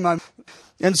dream. And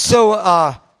so,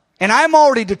 and I'm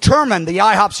already determined the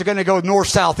IHOPs are going to go north,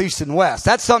 south, east, and west.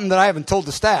 That's something that I haven't told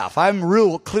the staff. I'm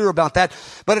real clear about that.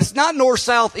 But it's not north,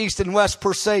 south, east, and west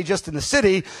per se, just in the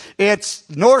city. It's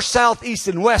north, south, east,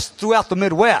 and west throughout the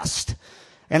Midwest.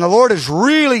 And the Lord has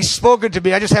really spoken to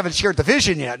me. I just haven't shared the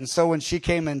vision yet. And so when she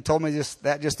came and told me just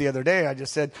the other day, I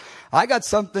just said, I got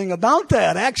something about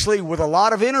that, actually, with a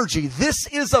lot of energy. This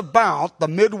is about the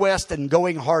Midwest and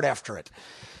going hard after it.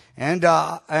 And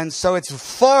so it's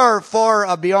far,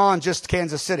 far beyond just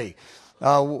Kansas City,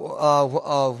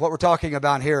 what we're talking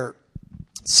about here.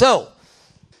 So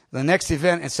the next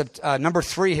event is number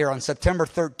 3 here on September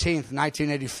 13th,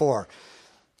 1984.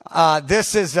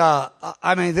 This has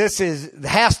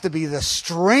to be the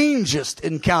strangest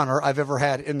encounter I've ever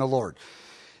had in the Lord.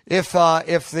 If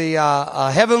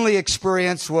the heavenly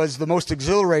experience was the most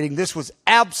exhilarating, this was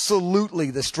absolutely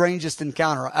the strangest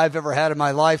encounter I've ever had in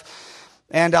my life.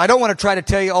 And I don't want to try to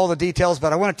tell you all the details,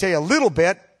 but I want to tell you a little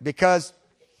bit, because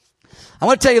I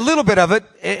want to tell you a little bit of it.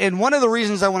 And one of the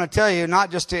reasons I want to tell you,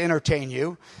 not just to entertain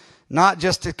you, not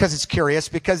just because it's curious,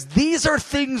 because these are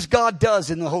things God does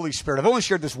in the Holy Spirit. I've only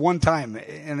shared this one time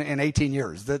in 18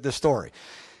 years, the story.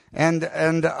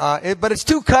 But it's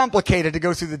too complicated to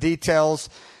go through the details.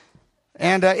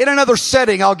 And in another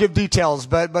setting, I'll give details,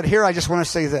 but here I just want to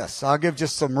say this. I'll give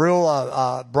just some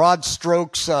real broad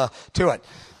strokes to it.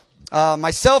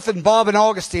 Myself and Bob and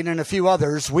Augustine and a few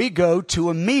others, we go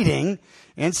to a meeting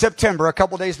in September, a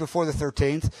couple days before the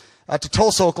 13th, to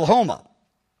Tulsa, Oklahoma.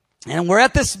 And we're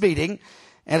at this meeting,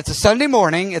 and it's a Sunday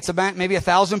morning. It's about maybe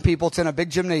 1,000 people. It's in a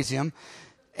big gymnasium.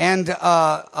 And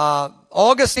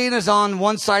Augustine is on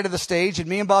one side of the stage, and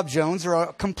me and Bob Jones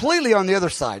are completely on the other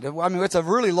side. I mean, it's a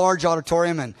really large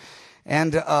auditorium,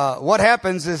 and what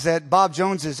happens is that Bob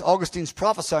Jones Augustine's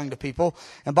prophesying to people,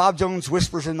 and Bob Jones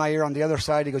whispers in my ear on the other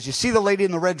side. He goes, "You see the lady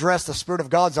in the red dress? The Spirit of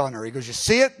God's on her." He goes, "You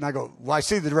see it?" And I go, "Well, I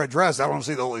see the red dress. I don't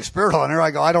see the Holy Spirit on her."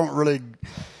 I go, "I don't really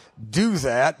do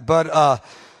that." But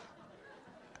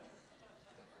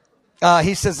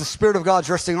he says the Spirit of God's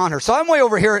resting on her. So I'm way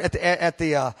over here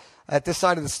at this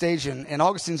side of the stage, and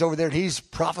Augustine's over there, and he's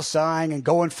prophesying and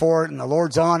going for it, and the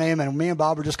Lord's on him, and me and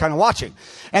Bob are just kind of watching.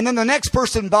 And then the next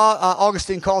person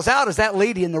Augustine calls out is that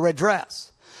lady in the red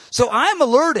dress. So I'm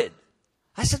alerted.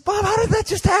 I said, "Bob, how did that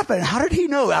just happen? How did he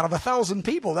know out of 1,000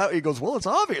 people?" He goes, "Well, it's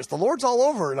obvious. The Lord's all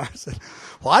over." And I said,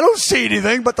 "Well, I don't see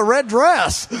anything but the red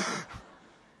dress."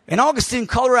 And Augustine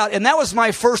called her out, and that was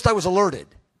my first I was alerted.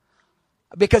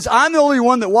 Because I'm the only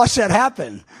one that watched that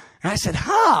happen. And I said,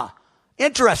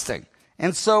 interesting.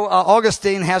 And so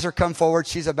Augustine has her come forward.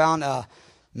 She's about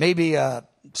maybe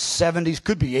 70s,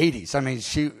 could be 80s. I mean,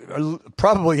 she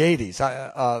probably 80s.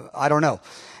 I don't know.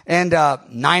 And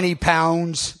 90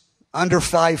 pounds, under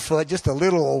 5 foot, just a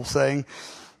little old thing.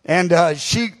 And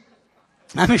she's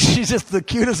just the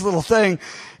cutest little thing.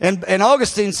 And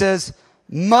Augustine says,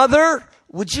 "Mother,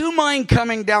 would you mind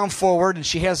coming down forward?" And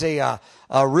she has a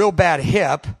real bad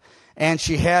hip, and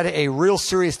she had a real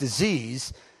serious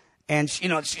disease, and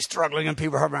she's struggling, and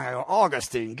people are hovering. I go,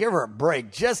 "Augustine, give her a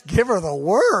break. Just give her the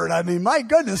word. I mean, my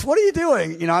goodness, what are you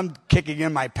doing?" I'm kicking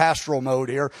in my pastoral mode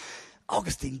here.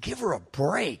 "Augustine, give her a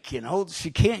break.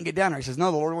 She can't get down here." He says,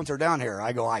 "No, the Lord wants her down here."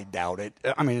 I go, "I doubt it."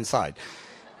 I mean, inside.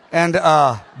 And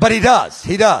but he does.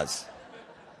 He does.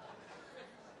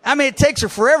 I mean, it takes her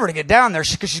forever to get down there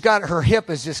because she's got her hip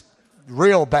is just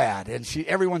real bad, and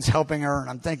everyone's helping her, and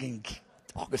I'm thinking,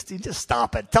 "Augustine, just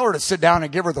stop it. Tell her to sit down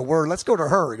and give her the word. Let's go to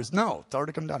her." He goes, "No, tell her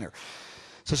to come down here."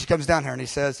 So she comes down here, and he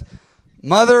says,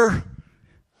 "Mother,"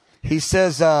 he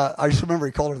says, I just remember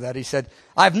he called her that. He said,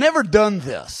 "I've never done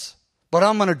this, but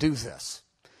I'm going to do this."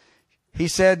 He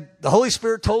said, "The Holy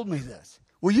Spirit told me this.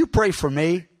 Will you pray for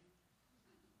me?"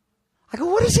 I go,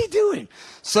 "What is he doing?"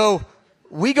 So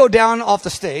we go down off the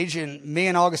stage, and me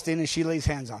and Augustine, and she lays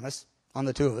hands on us, on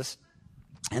the two of us.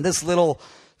 And this little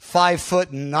 5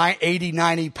 foot and 80,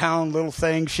 90 pound little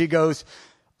thing, she goes,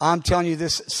 I'm telling you,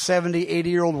 this 70,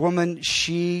 80-year-old woman,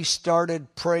 she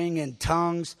started praying in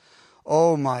tongues.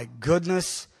 Oh my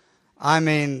goodness. I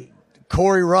mean,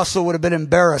 Corey Russell would have been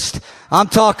embarrassed. I'm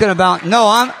talking about,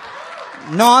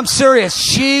 I'm serious.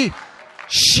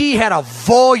 She had a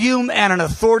volume and an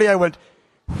authority. I went,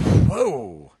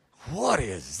 whoa, what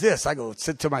is this? I go,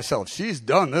 said to myself, she's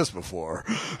done this before.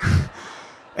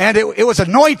 And it was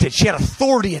anointed. She had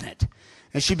authority in it.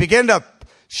 And she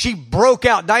broke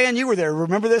out. Diane, you were there.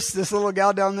 Remember this little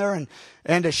gal down there?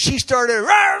 And she started,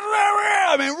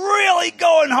 really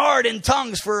going hard in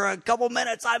tongues for a couple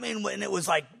minutes. I mean, when it was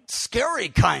like scary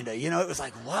kind of, it was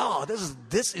like, wow,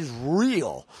 this is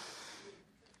real.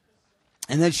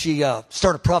 And then she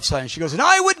started prophesying. She goes, and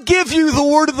I would give you the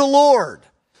word of the Lord.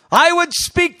 I would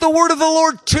speak the word of the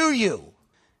Lord to you.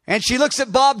 And she looks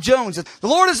at Bob Jones. The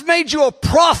Lord has made you a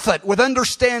prophet with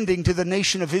understanding to the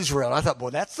nation of Israel. I thought, boy,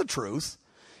 that's the truth.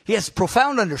 He has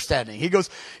profound understanding. He goes,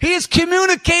 he has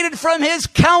communicated from his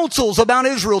counsels about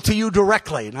Israel to you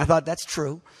directly. And I thought, that's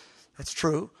true. That's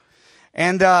true.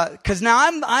 And because now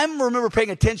I'm remember paying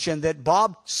attention that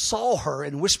Bob saw her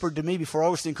and whispered to me before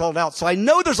Augustine called out. So I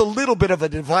know there's a little bit of a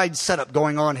divine setup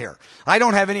going on here. I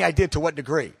don't have any idea to what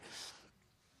degree.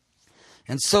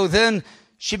 And so then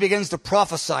she begins to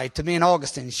prophesy to me and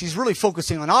Augustine. She's really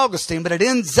focusing on Augustine, but it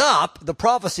ends up, the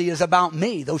prophecy is about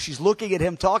me. Though she's looking at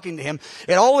him, talking to him,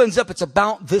 it all ends up, it's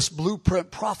about this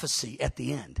blueprint prophecy at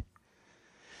the end.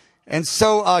 And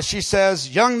so she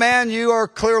says, young man, you are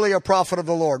clearly a prophet of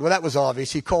the Lord. Well, that was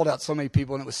obvious. He called out so many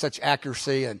people, and it was such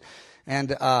accuracy.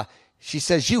 And she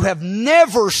says, you have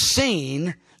never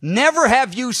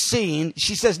have you seen,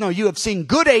 she says, no, you have seen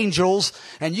good angels,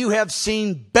 and you have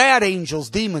seen bad angels,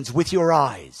 demons, with your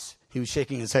eyes. He was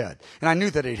shaking his head. And I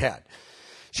knew that he had.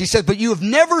 She said, but you have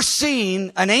never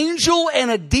seen an angel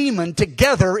and a demon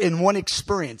together in one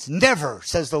experience. Never,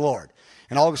 says the Lord.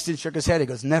 And Augustine shook his head. He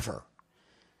goes, never.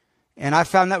 And I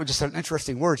found that was just an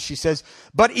interesting word. She says,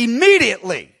 but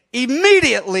immediately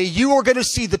immediately you are going to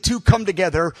see the two come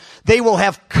together. They will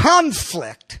have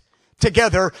conflict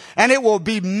together, and it will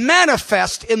be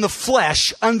manifest in the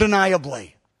flesh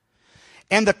undeniably.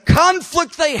 And the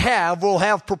conflict they have will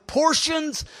have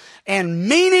proportions and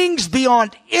meanings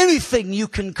beyond anything you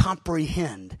can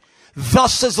comprehend.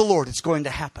 Thus says the Lord, it's going to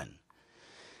happen.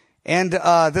 And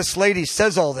this lady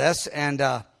says all this, and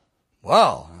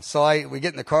wow. So we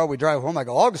get in the car, we drive home. I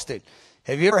go, Augustine,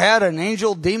 have you ever had an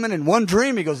angel demon in one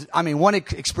dream? He goes, one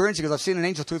experience. He goes, I've seen an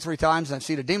angel 2 or 3 times, and I've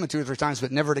seen a demon 2 or 3 times,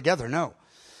 but never together. No.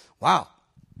 Wow.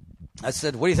 I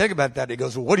said, what do you think about that? He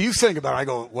goes, well, what do you think about it? I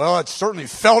go, well, it certainly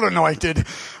felt anointed.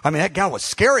 I mean, that guy was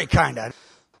scary, kind of.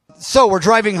 So we're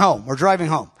driving home.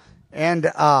 And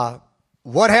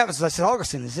what happens? I said,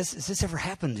 Augustine, has this ever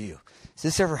happened to you? Has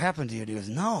this ever happened to you? And he goes,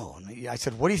 no. And I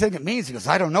said, what do you think it means? He goes,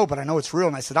 I don't know, but I know it's real.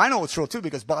 And I said, I know it's real too,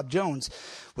 because Bob Jones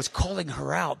was calling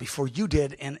her out before you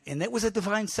did, and it was a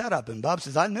divine setup. And Bob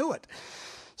says, I knew it.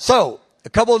 So a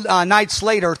couple nights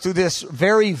later, through this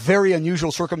very, very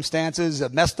unusual circumstances, a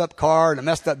messed up car and a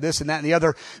messed up this and that and the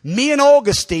other, me and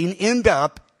Augustine end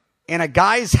up in a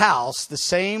guy's house the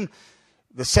same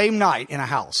night in a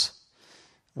house,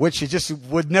 which it just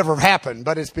would never have happened,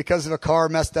 but it's because of a car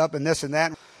messed up and this and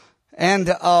that. And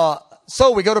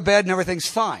so we go to bed and everything's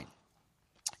fine.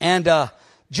 And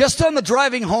just on the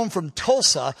driving home from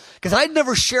Tulsa, because I'd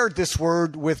never shared this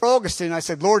word with Augustine, I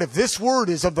said, Lord, if this word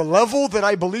is of the level that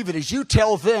I believe it is, you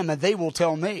tell them and they will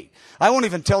tell me. I won't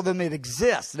even tell them it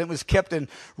exists. And it was kept in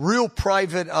real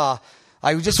private.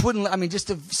 Just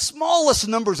the smallest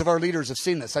numbers of our leaders have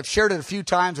seen this. I've shared it a few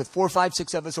times with 4, 5,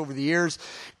 6 of us over the years.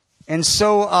 And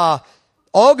so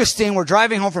Augustine, we're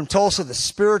driving home from Tulsa. The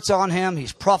Spirit's on him.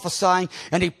 He's prophesying.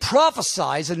 And he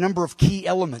prophesies a number of key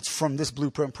elements from this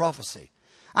blueprint prophecy.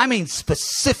 I mean,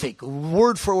 specific,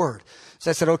 word for word.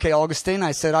 So I said, okay, Augustine,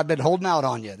 I said, I've been holding out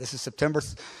on you. This is September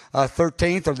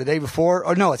 13th or the day before.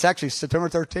 Or no, it's actually September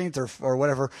 13th or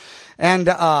whatever. And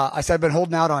I said, I've been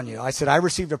holding out on you. I said, I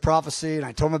received a prophecy, and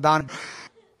I told him about it.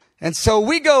 And so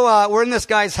we go, we're in this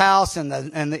guy's house, and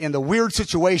in the weird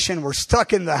situation, we're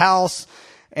stuck in the house,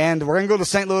 and we're going to go to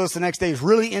St. Louis the next day. It's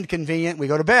really inconvenient. We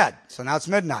go to bed. So now it's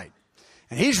midnight.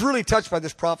 And he's really touched by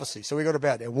this prophecy. So we go to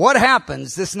bed. And what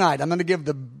happens this night? I'm going to give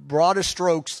the broadest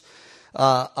strokes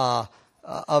of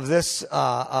this,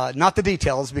 not the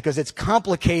details, because it's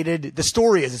complicated. The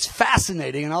story is, it's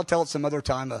fascinating, and I'll tell it some other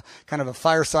time, kind of a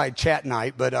fireside chat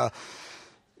night. But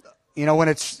when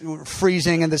it's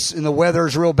freezing and the weather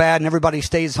is real bad and everybody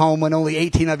stays home when only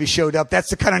 18 of you showed up, that's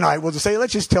the kind of night we'll just say,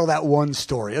 let's just tell that one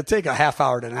story. It'll take a half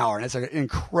hour to an hour, and it's an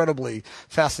incredibly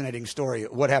fascinating story,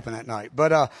 what happened that night.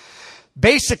 But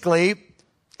basically,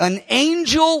 an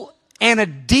angel and a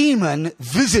demon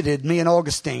visited me and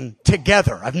Augustine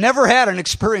together. I've never had an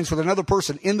experience with another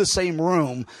person in the same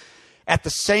room at the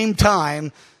same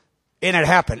time, and it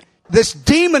happened. This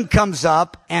demon comes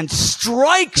up and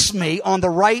strikes me on the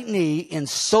right knee in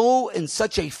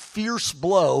such a fierce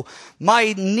blow.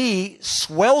 My knee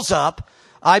swells up.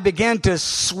 I begin to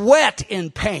sweat in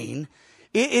pain.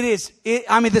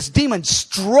 This demon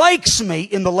strikes me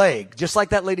in the leg. Just like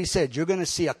that lady said, you're going to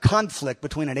see a conflict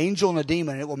between an angel and a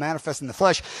demon, and it will manifest in the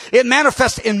flesh. It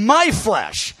manifests in my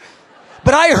flesh.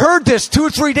 But I heard this 2 or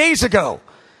 3 days ago,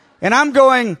 and I'm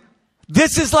going,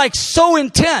 this is like so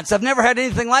intense. I've never had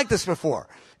anything like this before.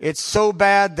 It's so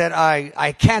bad that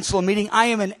I cancel a meeting. I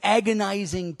am in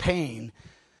agonizing pain.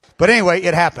 But anyway,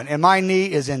 it happened. And my knee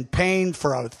is in pain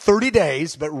for 30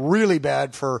 days, but really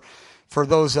bad for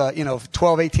those,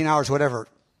 12, 18 hours, whatever.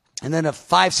 And then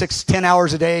 5, 6, 10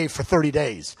 hours a day for 30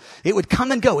 days. It would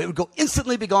come and go. It would go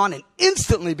instantly be gone and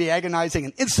instantly be agonizing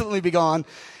and instantly be gone.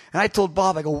 And I told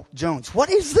Bob, I go, Jones, what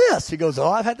is this? He goes,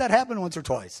 I've had that happen once or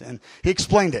twice. And he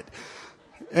explained it.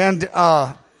 And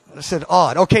I said,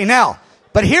 odd. Okay, now,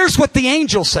 but here's what the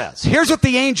angel says. The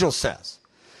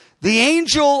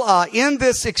angel in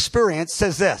this experience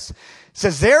says this. It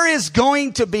says, there is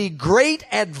going to be great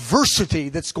adversity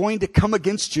that's going to come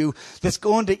against you, that's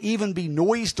going to even be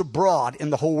noised abroad in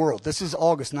the whole world. This is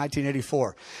August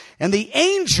 1984. And the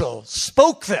angel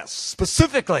spoke this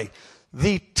specifically,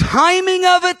 the timing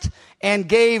of it, and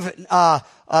gave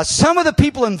some of the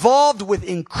people involved with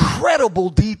incredible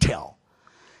detail.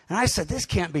 And I said, this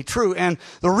can't be true. And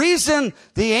the reason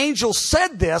the angel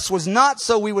said this was not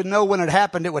so we would know when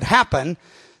it would happen.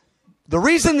 The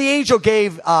reason the angel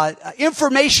gave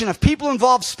information of people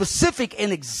involved, specific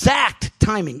and exact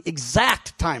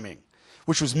timing,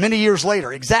 which was many years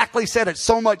later, exactly said it,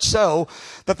 so much so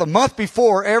that the month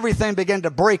before everything began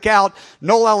to break out,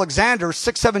 Noel Alexander,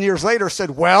 6, 7 years later,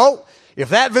 said, well, If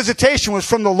that visitation was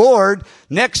from the Lord,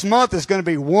 next month is going to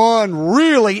be one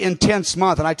really intense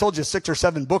month. And I told you 6 or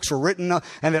 7 books were written,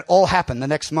 and it all happened the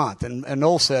next month. And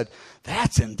Noel said,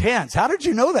 that's intense. How did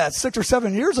you know that 6 or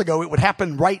 7 years ago it would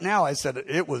happen right now? I said,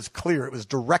 it was clear. It was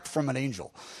direct from an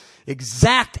angel.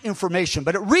 Exact information.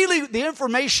 But the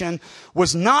information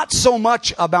was not so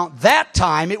much about that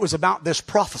time. It was about this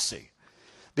prophecy.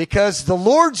 Because the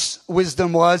Lord's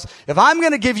wisdom was, if I'm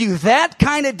going to give you that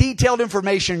kind of detailed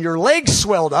information, your legs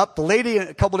swelled up. The lady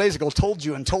a couple days ago told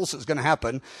you in Tulsa it was going to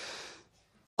happen.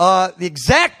 The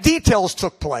exact details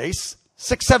took place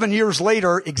 6, 7 years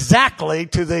later, exactly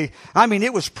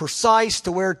it was precise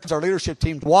to where our leadership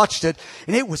team watched it.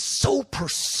 And it was so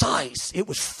precise. It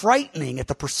was frightening at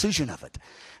the precision of it.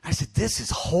 I said, this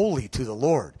is holy to the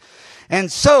Lord. And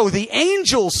so the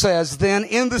angel says then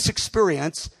in this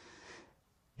experience,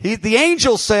 the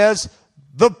angel says,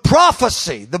 the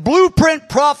prophecy, the blueprint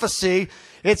prophecy,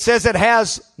 it says it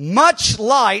has much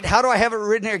light. How do I have it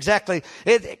written here exactly?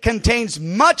 It contains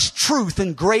much truth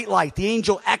and great light. The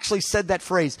angel actually said that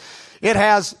phrase. It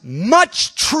has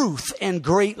much truth and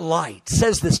great light. It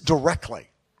says this directly.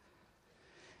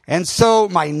 And so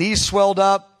my knee swelled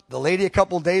up. The lady a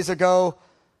couple days ago,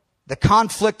 the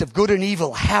conflict of good and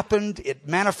evil happened. It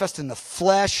manifested in the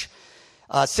flesh.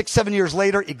 6, 7 years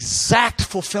later, exact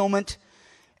fulfillment.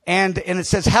 And it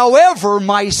says, however,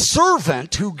 my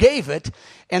servant who gave it,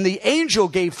 and the angel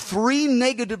gave 3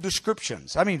 negative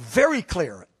descriptions. I mean, very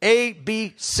clear. A,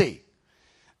 B, C.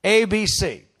 A, B,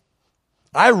 C.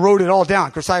 I wrote it all down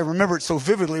because I remember it so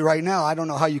vividly right now. I don't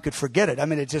know how you could forget it. I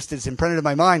mean, it just is imprinted in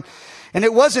my mind. And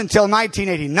it wasn't until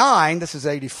 1989, this is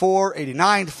 84,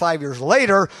 89, 5 years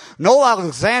later, Noel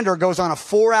Alexander goes on a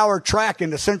 4-hour trek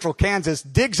into central Kansas,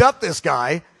 digs up this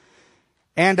guy,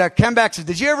 and came back and says,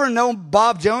 did you ever know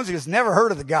Bob Jones? He goes, never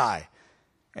heard of the guy.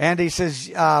 And he says,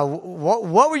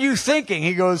 what were you thinking?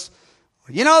 He goes,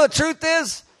 you know, the truth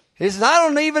is, he says, I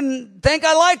don't even think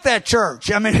I like that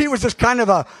church. I mean, he was just kind of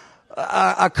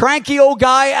a cranky old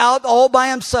guy out all by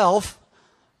himself.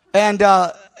 And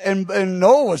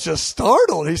Noel was just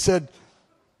startled. He said,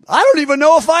 I don't even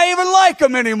know if I even like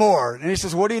him anymore. And he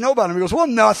says, what do you know about him? He goes, well,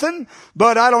 nothing,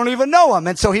 but I don't even know him.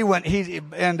 And so he went,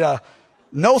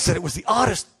 Noel said it was the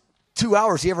oddest 2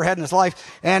 hours he ever had in his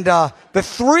life. And the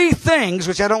 3 things,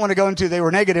 which I don't want to go into, they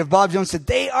were negative. Bob Jones said,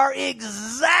 they are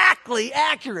exactly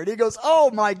accurate. He goes,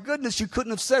 oh my goodness, you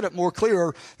couldn't have said it more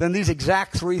clearer than these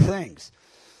exact 3 things.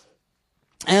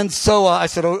 And so I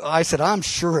said, I'm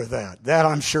sure of that. That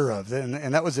I'm sure of.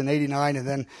 And that was in 89. And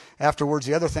then afterwards,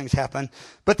 the other things happened.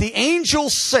 But the angel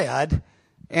said,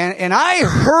 and I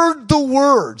heard the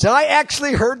words. I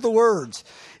actually heard the words.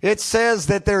 It says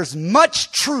that there's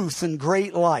much truth and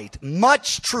great light.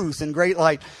 Much truth and great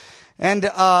light. And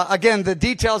again, the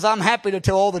details, I'm happy to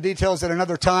tell all the details at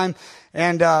another time.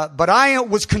 But I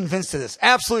was convinced of this.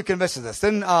 Absolutely convinced of this.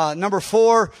 Then number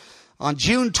 4, on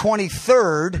June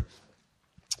 23rd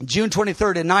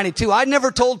in 92. I'd never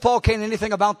told Paul Cain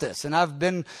anything about this. And I've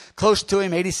been close to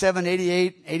him, 87,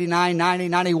 88, 89, 90,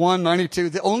 91,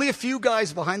 92. Only a few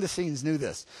guys behind the scenes knew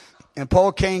this. And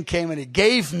Paul Cain came and he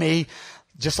gave me,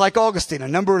 just like Augustine, a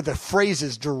number of the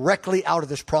phrases directly out of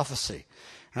this prophecy.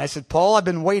 And I said, Paul, I've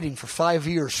been waiting for 5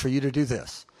 years for you to do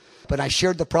this. But I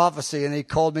shared the prophecy and he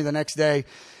called me the next day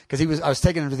because I was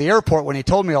taking him to the airport when he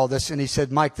told me all this. And he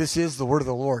said, Mike, this is the word of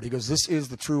the Lord. He goes, this is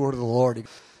the true word of the Lord.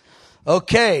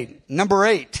 Okay, number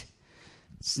 8.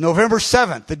 It's November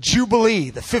 7th, the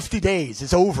Jubilee, the 50 days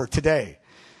is over today.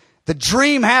 The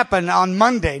dream happened on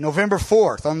Monday, November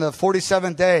 4th, on the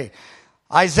 47th day.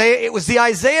 It was the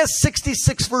Isaiah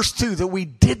 66 verse 2 that we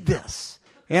did this.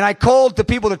 And I called the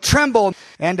people to tremble.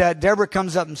 And Deborah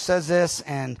comes up and says this,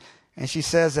 and she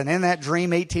says, and in that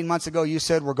dream 18 months ago, you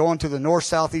said we're going to the north,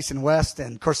 south, east, and west.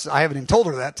 And of course, I haven't even told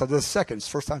her that till this second. It's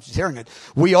the first time she's hearing it.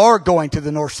 We are going to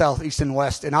the north, south, east, and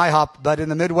west in IHOP, but in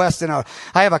the Midwest. I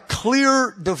have a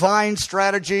clear divine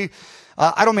strategy.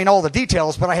 I don't mean all the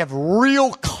details, but I have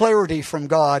real clarity from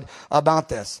God about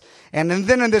this. And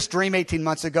then in this dream 18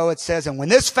 months ago, it says, and when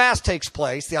this fast takes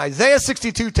place, the Isaiah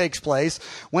 62 takes place,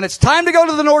 when it's time to go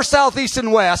to the north, south, east,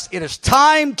 and west, it is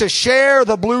time to share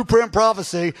the blueprint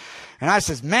prophecy. And I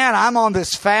says, man, I'm on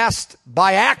this fast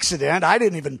by accident. I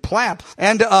didn't even plan.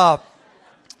 And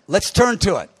let's turn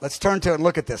to it. Let's turn to it and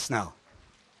look at this now.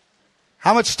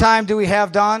 How much time do we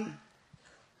have, Don?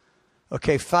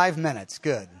 Okay, 5 minutes.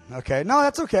 Good. Okay. No,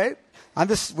 that's okay.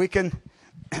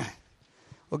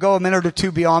 We'll go a minute or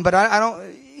two beyond, but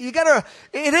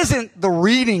it isn't the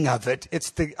reading of it.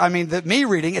 It's me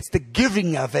reading, it's the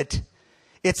giving of it.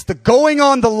 It's the going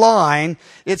on the line.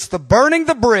 It's the burning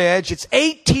the bridge. It's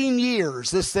 18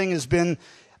 years this thing has been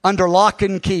under lock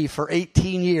and key for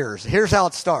 18 years. Here's how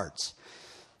it starts.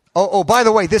 Oh, by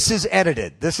the way, this is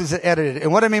edited. This is edited.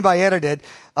 And what I mean by edited,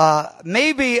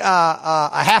 maybe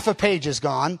a half a page is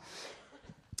gone.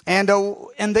 And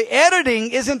the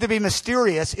editing isn't to be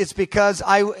mysterious. It's because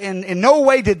in no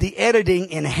way did the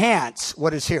editing enhance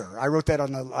what is here. I wrote that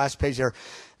on the last page there.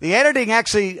 The editing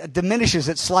actually diminishes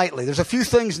it slightly. There's a few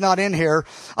things not in here.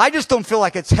 I just don't feel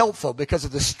like it's helpful because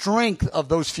of the strength of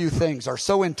those few things are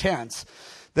so intense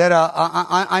that,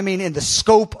 I mean, in the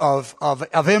scope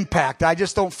of impact, I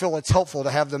just don't feel it's helpful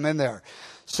to have them in there.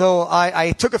 So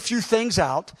I took a few things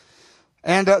out.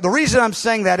 And the reason I'm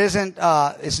saying that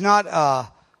it's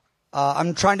not,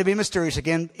 I'm trying to be mysterious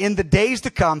again. In the days to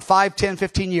come, 5, 10,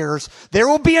 15 years, there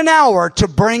will be an hour to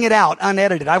bring it out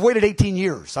unedited. I've waited 18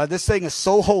 years. This thing is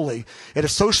so holy. It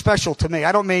is so special to me.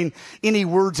 I don't mean any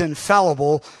words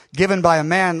infallible given by a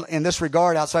man in this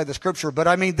regard outside the scripture, but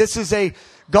I mean this is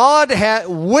God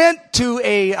went to,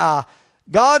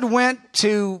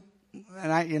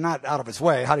 and you're not out of his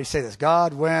way. How do you say this?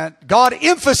 God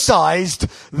emphasized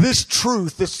this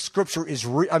truth. This scripture is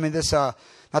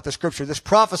not the scripture. This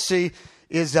prophecy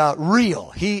is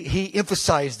real. He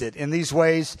emphasized it in these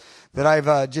ways that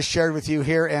I've just shared with you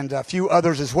here, and a few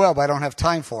others as well, but I don't have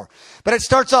time for. But it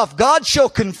starts off, God shall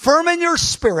confirm in your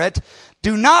spirit.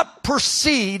 Do not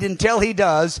proceed until he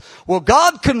does. Well,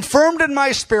 God confirmed in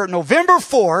my spirit November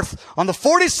 4th, on the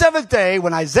 47th day,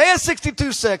 when Isaiah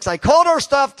 62:6, I called our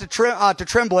staff to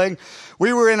trembling.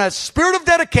 We were in a spirit of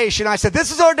dedication. I said,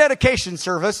 this is our dedication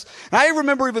service. And I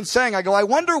remember even saying, I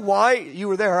wonder why you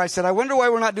were there. I said, I wonder why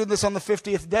we're not doing this on the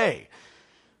 50th day.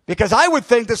 Because I would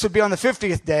think this would be on the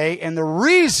 50th day, and the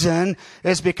reason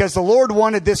is because the Lord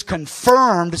wanted this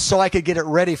confirmed so I could get it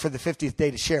ready for the 50th day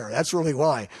to share. That's really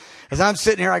why. As I'm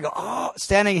sitting here,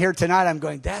 standing here tonight, I'm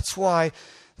going, that's why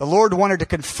the Lord wanted to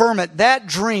confirm it. That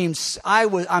dream,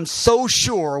 I'm so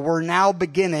sure we're now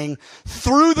beginning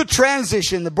through the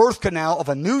transition, the birth canal of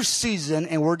a new season,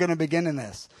 and we're going to begin in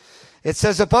this. It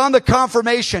says, upon the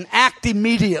confirmation, act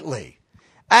immediately.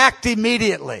 Act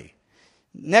immediately.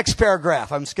 Next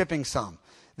paragraph, I'm skipping some.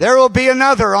 There will be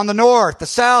another on the north, the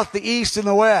south, the east, and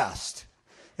the west.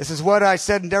 This is what I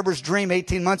said in Deborah's dream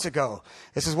 18 months ago.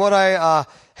 This is what I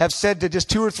have said to just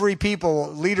 2 or 3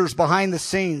 people, leaders behind the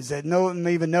scenes that no one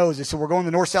even knows. They said, we're going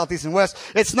to north, south, east, and west.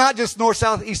 It's not just north,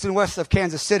 south, east, and west of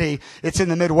Kansas City. It's in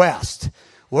the Midwest.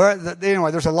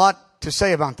 Anyway, there's a lot to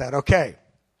say about that. Okay.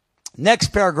 Next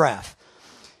paragraph.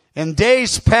 In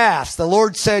days past, the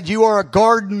Lord said, you are a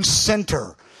garden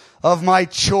center of my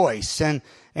choice. And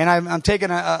I'm taking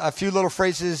a few little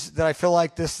phrases that I feel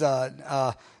like this,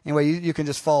 anyway, you can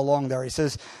just follow along there. He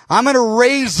says, I'm going to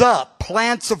raise up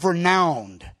plants of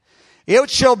renown.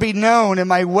 It shall be known, and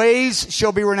my ways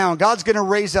shall be renowned. God's going to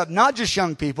raise up not just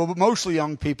young people, but mostly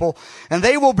young people, and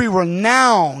they will be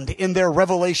renowned in their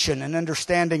revelation and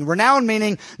understanding. Renowned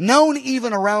meaning known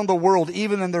even around the world,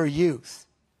 even in their youth.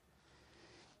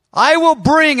 I will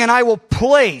bring and I will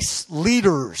place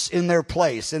leaders in their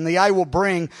place. And I will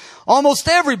bring almost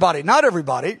everybody, not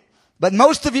everybody, but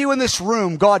most of you in this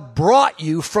room, God brought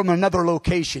you from another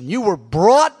location. You were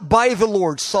brought by the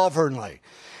Lord sovereignly.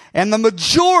 And the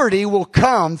majority will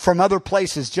come from other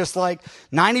places, just like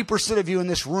 90% of you in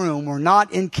this room were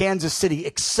not in Kansas City,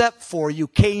 except for you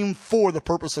came for the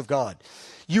purpose of God.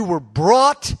 You were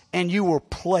brought and you were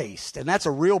placed. And that's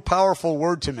a real powerful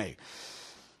word to me.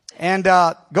 And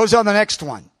goes on the next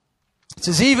one. It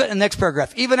says, next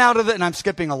paragraph, even out of it, and I'm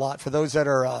skipping a lot for those that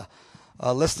are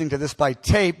listening to this by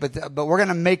tape, but we're going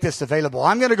to make this available.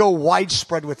 I'm going to go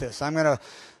widespread with this. I'm going to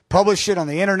publish it on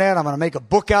the internet. I'm going to make a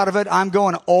book out of it. I'm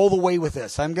going all the way with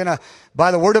this. I'm going to, by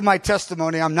the word of my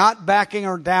testimony, I'm not backing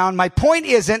her down. My point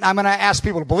isn't, I'm going to ask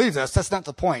people to believe this. That's not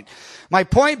the point. My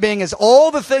point being is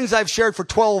all the things I've shared for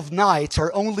 12 nights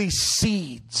are only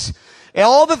seeds. And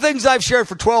all the things I've shared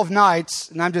for 12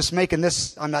 nights, and I'm just making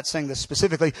this, I'm not saying this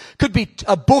specifically, could be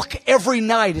a book. Every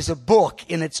night is a book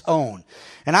in its own.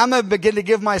 And I'm going to begin to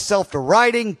give myself to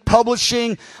writing,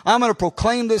 publishing. I'm going to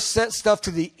proclaim this stuff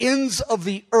to the ends of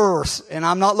the earth. And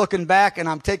I'm not looking back, and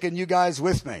I'm taking you guys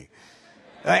with me.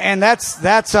 And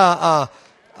that's a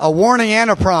warning and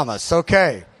a promise.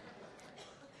 Okay.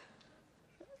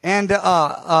 And, this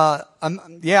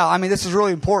is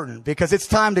really important because it's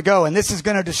time to go, and this is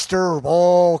going to disturb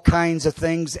all kinds of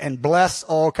things and bless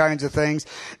all kinds of things.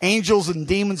 Angels and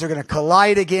demons are going to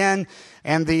collide again,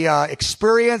 and the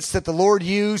experience that the Lord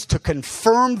used to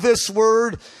confirm this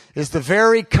word is the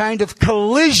very kind of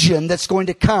collision that's going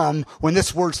to come when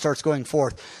this word starts going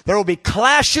forth. There will be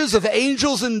clashes of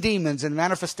angels and demons in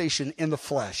manifestation in the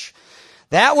flesh.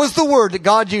 That was the word that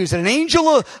God used. And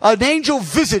an angel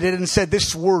visited and said,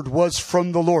 this word was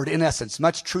from the Lord. In essence,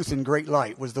 much truth and great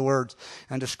light was the word,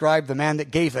 and described the man that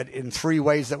gave it in 3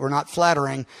 ways that were not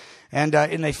flattering. And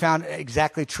they found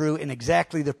exactly true and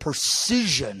exactly the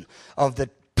precision of the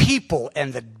people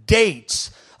and the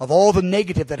dates of all the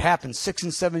negative that happened 6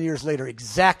 and 7 years later.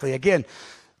 Exactly. Again,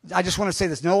 I just want to say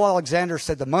this. Noel Alexander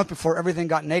said the month before everything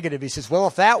got negative, he says, well,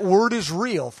 if that word is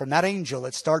real from that angel,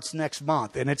 it starts next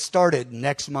month. And it started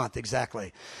next month,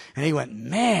 exactly. And he went,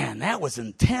 man, that was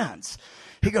intense.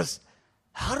 He goes,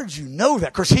 how did you know that?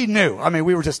 Of course, he knew. I mean,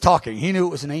 we were just talking. He knew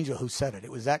it was an angel who said it.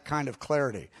 It was that kind of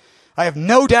clarity. I have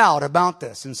no doubt about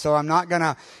this. And so I'm not going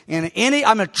to, I'm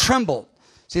going to tremble.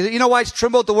 See, you know why it's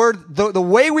tremble at the word? The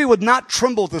way we would not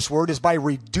tremble at this word is by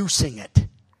reducing it.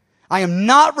 I am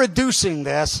not reducing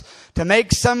this to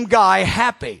make some guy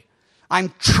happy.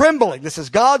 I'm trembling. This is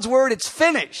God's word. It's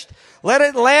finished. Let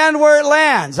it land where it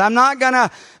lands. I'm not going to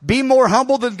be more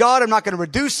humble than God. I'm not going to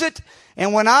reduce it.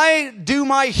 And when I do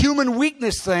my human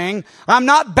weakness thing, I'm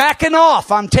not backing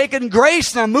off. I'm taking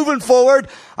grace and I'm moving forward.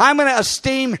 I'm going to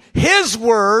esteem His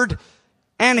word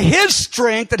and His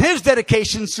strength and His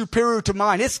dedication superior to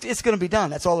mine. It's going to be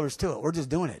done. That's all there is to it. We're just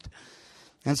doing it.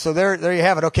 And so there you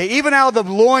have it. Okay, even out of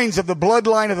the loins of the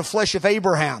bloodline of the flesh of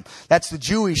Abraham, that's the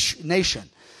Jewish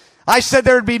nation, I said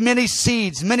there would be many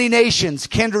seeds, many nations,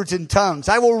 kindreds, and tongues.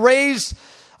 I will raise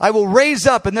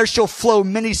up, and there shall flow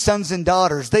many sons and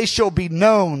daughters. They shall be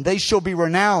known. They shall be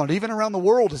renowned. Even around the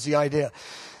world is the idea.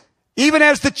 Even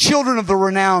as the children of the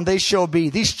renowned they shall be.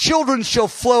 These children shall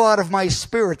flow out of my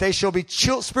spirit. They shall be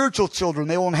spiritual children.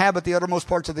 They will inhabit the uttermost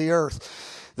parts of the earth.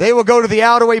 They will go to the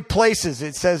out of way places,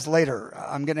 it says later.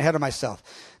 I'm getting ahead of myself.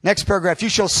 Next paragraph. You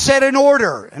shall set in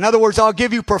order. In other words, I'll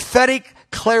give you prophetic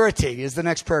clarity is the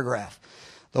next paragraph.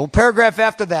 The paragraph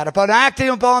after that. Upon acting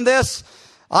upon this,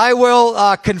 I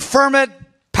will confirm it.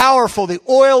 Powerful, the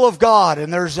oil of God.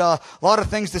 And there's a lot of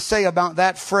things to say about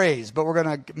that phrase, but we're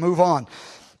going to move on.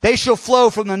 They shall flow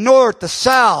from the north, the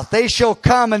south. They shall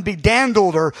come and be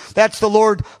dandled, or that's the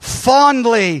Lord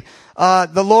fondly,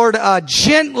 the Lord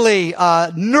gently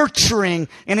nurturing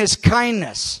in His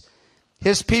kindness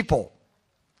His people.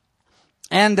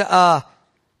 And that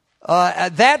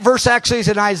verse actually is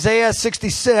in Isaiah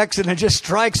 66, and it just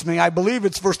strikes me. I believe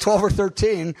it's verse 12 or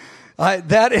 13.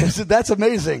 That's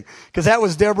amazing, because that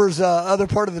was Deborah's other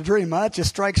part of the dream. That just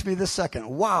strikes me this second.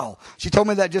 Wow. She told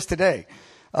me that just today.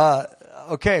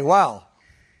 Okay, wow.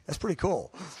 That's pretty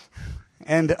cool.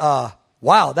 And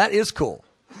wow, that is cool.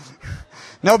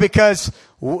 No, because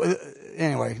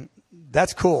anyway,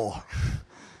 that's cool.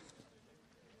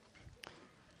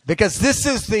 Because this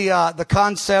is the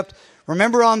concept.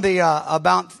 Remember on the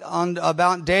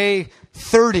about day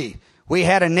 30, we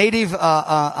had a Native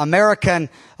American,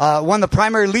 one of the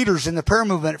primary leaders in the prayer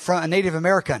movement, from a Native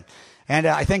American, and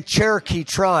I think Cherokee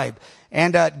tribe.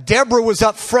 And Deborah was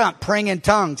up front praying in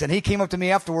tongues, and he came up to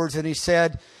me afterwards, and he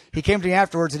said,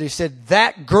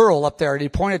 that girl up there, and he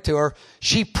pointed to her,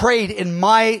 she prayed in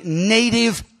my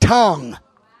native tongue.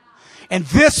 And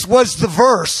this was the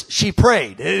verse she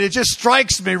prayed. It just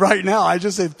strikes me right now. I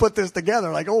just put this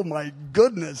together like, oh my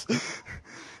goodness.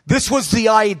 This was the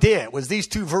idea. It was these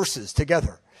two verses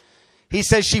together. He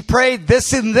says she prayed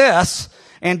this and this.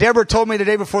 And Deborah told me the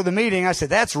day before the meeting, I said,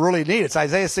 that's really neat. It's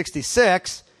Isaiah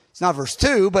 66. It's not verse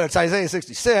 2, but it's Isaiah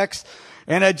 66.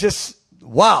 And I just,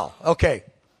 wow. Okay.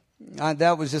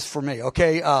 That was just for me.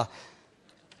 Okay.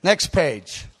 Next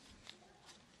page.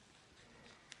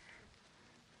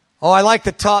 Oh, I like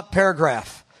the top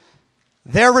paragraph.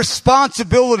 Their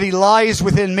responsibility lies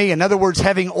within me. In other words,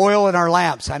 having oil in our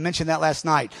lamps. I mentioned that last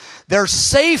night. Their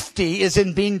safety is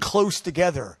in being close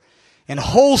together in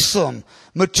wholesome,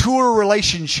 mature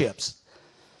relationships.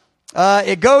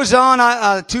 It goes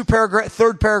on,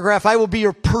 third paragraph, I will be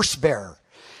your purse bearer.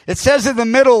 It says in the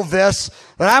middle of this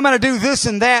that I'm going to do this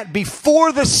and that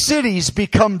before the cities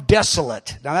become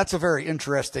desolate. Now that's a very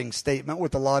interesting statement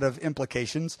with a lot of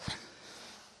implications.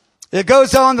 It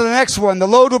goes on to the next one. The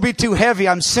load will be too heavy.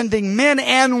 I'm sending men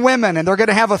and women, and they're going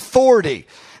to have authority,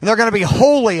 and they're going to be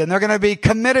holy, and they're going to be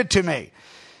committed to me.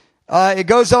 It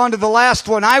goes on to the last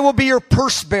one. I will be your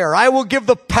purse bearer. I will give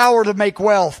the power to make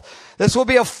wealth. This will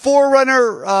be a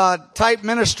forerunner type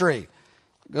ministry.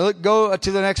 Go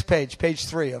to the next page, page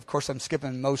 3. Of course, I'm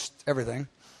skipping most everything.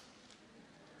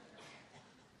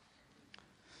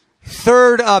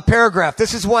 Third paragraph.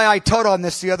 This is why I taught on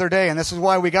this the other day, and this is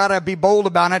why we got to be bold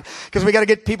about it, because we got to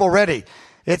get people ready.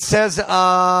 It says,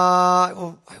 I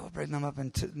will break them up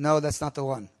into, no, that's not the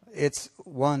one. It's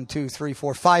 1, 2, 3,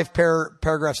 4, 5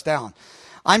 paragraphs down.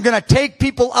 I'm going to take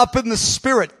people up in the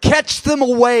Spirit, catch them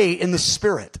away in the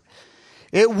Spirit.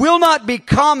 It will not be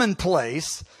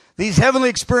commonplace, these heavenly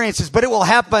experiences, but it will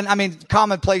happen,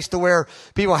 commonplace to where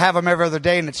people have them every other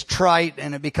day and it's trite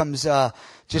and it becomes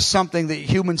just something that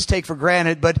humans take for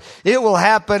granted. But it will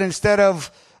happen instead of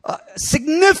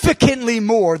significantly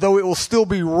more, though it will still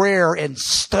be rare and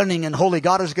stunning and holy.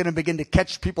 God is going to begin to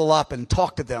catch people up and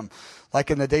talk to them like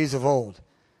in the days of old.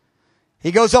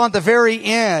 He goes on at the very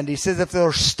end. He says, if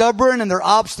they're stubborn and they're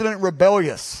obstinate and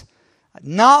rebellious,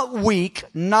 not weak,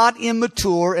 not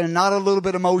immature, and not a little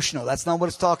bit emotional. That's not what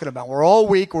it's talking about. We're all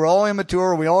weak. We're all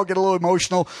immature. We all get a little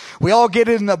emotional. We all get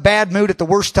in a bad mood at the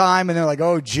worst time. And they're like,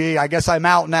 oh, gee, I guess I'm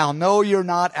out now. No, you're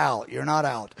not out. You're not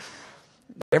out.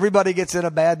 Everybody gets in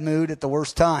a bad mood at the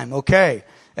worst time. Okay.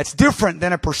 That's different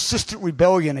than a persistent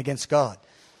rebellion against God.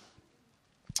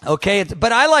 Okay.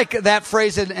 But I like that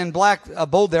phrase in black,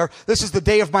 bold there. This is the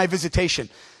day of my visitation.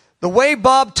 The way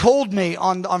Bob told me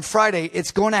on Friday, it's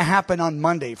going to happen on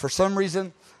Monday. For some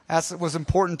reason, that was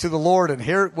important to the Lord. And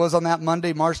here it was on that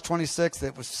Monday, March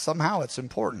 26th. Somehow it's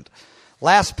important.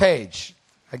 Last page.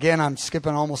 Again, I'm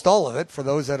skipping almost all of it. For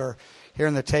those that are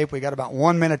hearing the tape, we got about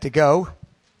 1 minute to go.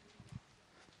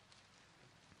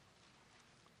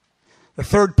 The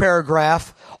third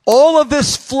paragraph. All of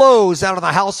this flows out of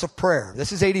the house of prayer.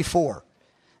 This is 84.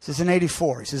 This is in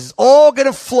 84. He says, it's all going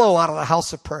to flow out of the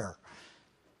house of prayer.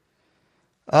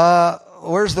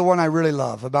 Where's the one I really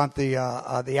love about the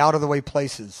out of the way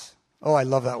places? Oh, I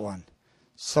love that one.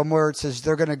 Somewhere it says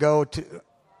they're going to go to.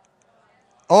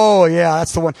 Oh, yeah,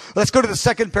 that's the one. Let's go to the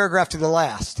second paragraph to the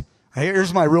last.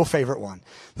 Here's my real favorite one.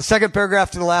 The second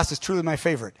paragraph to the last is truly my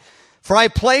favorite. For I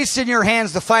place in your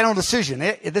hands the final decision.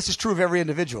 This is true of every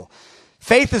individual.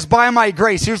 Faith is by my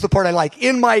grace. Here's the part I like.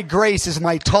 In my grace is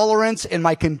my tolerance and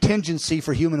my contingency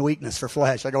for human weakness, for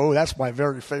flesh. I go, oh, that's my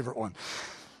very favorite one.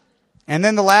 And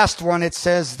then the last one, it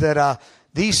says that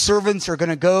these servants are going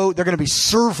to go, they're going to be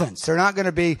servants. They're not going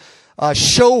to be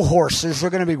show horses. They're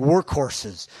going to be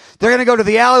workhorses. They're going to go to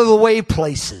the out-of-the-way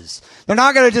places. They're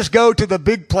not going to just go to the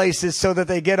big places so that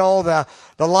they get all the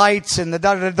lights and the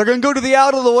da-da-da. They're going to go to the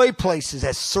out-of-the-way places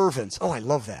as servants. Oh, I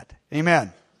love that.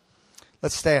 Amen.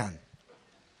 Let's stand.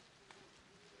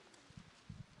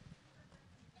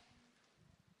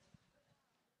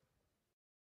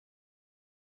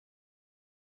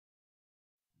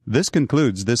 This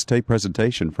concludes this tape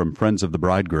presentation from Friends of the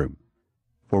Bridegroom.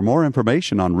 For more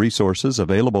information on resources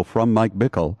available from Mike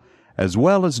Bickle, as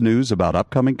well as news about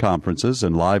upcoming conferences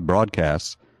and live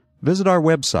broadcasts, visit our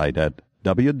website at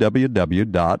www.fotb.com.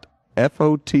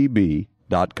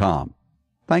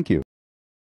 Thank you.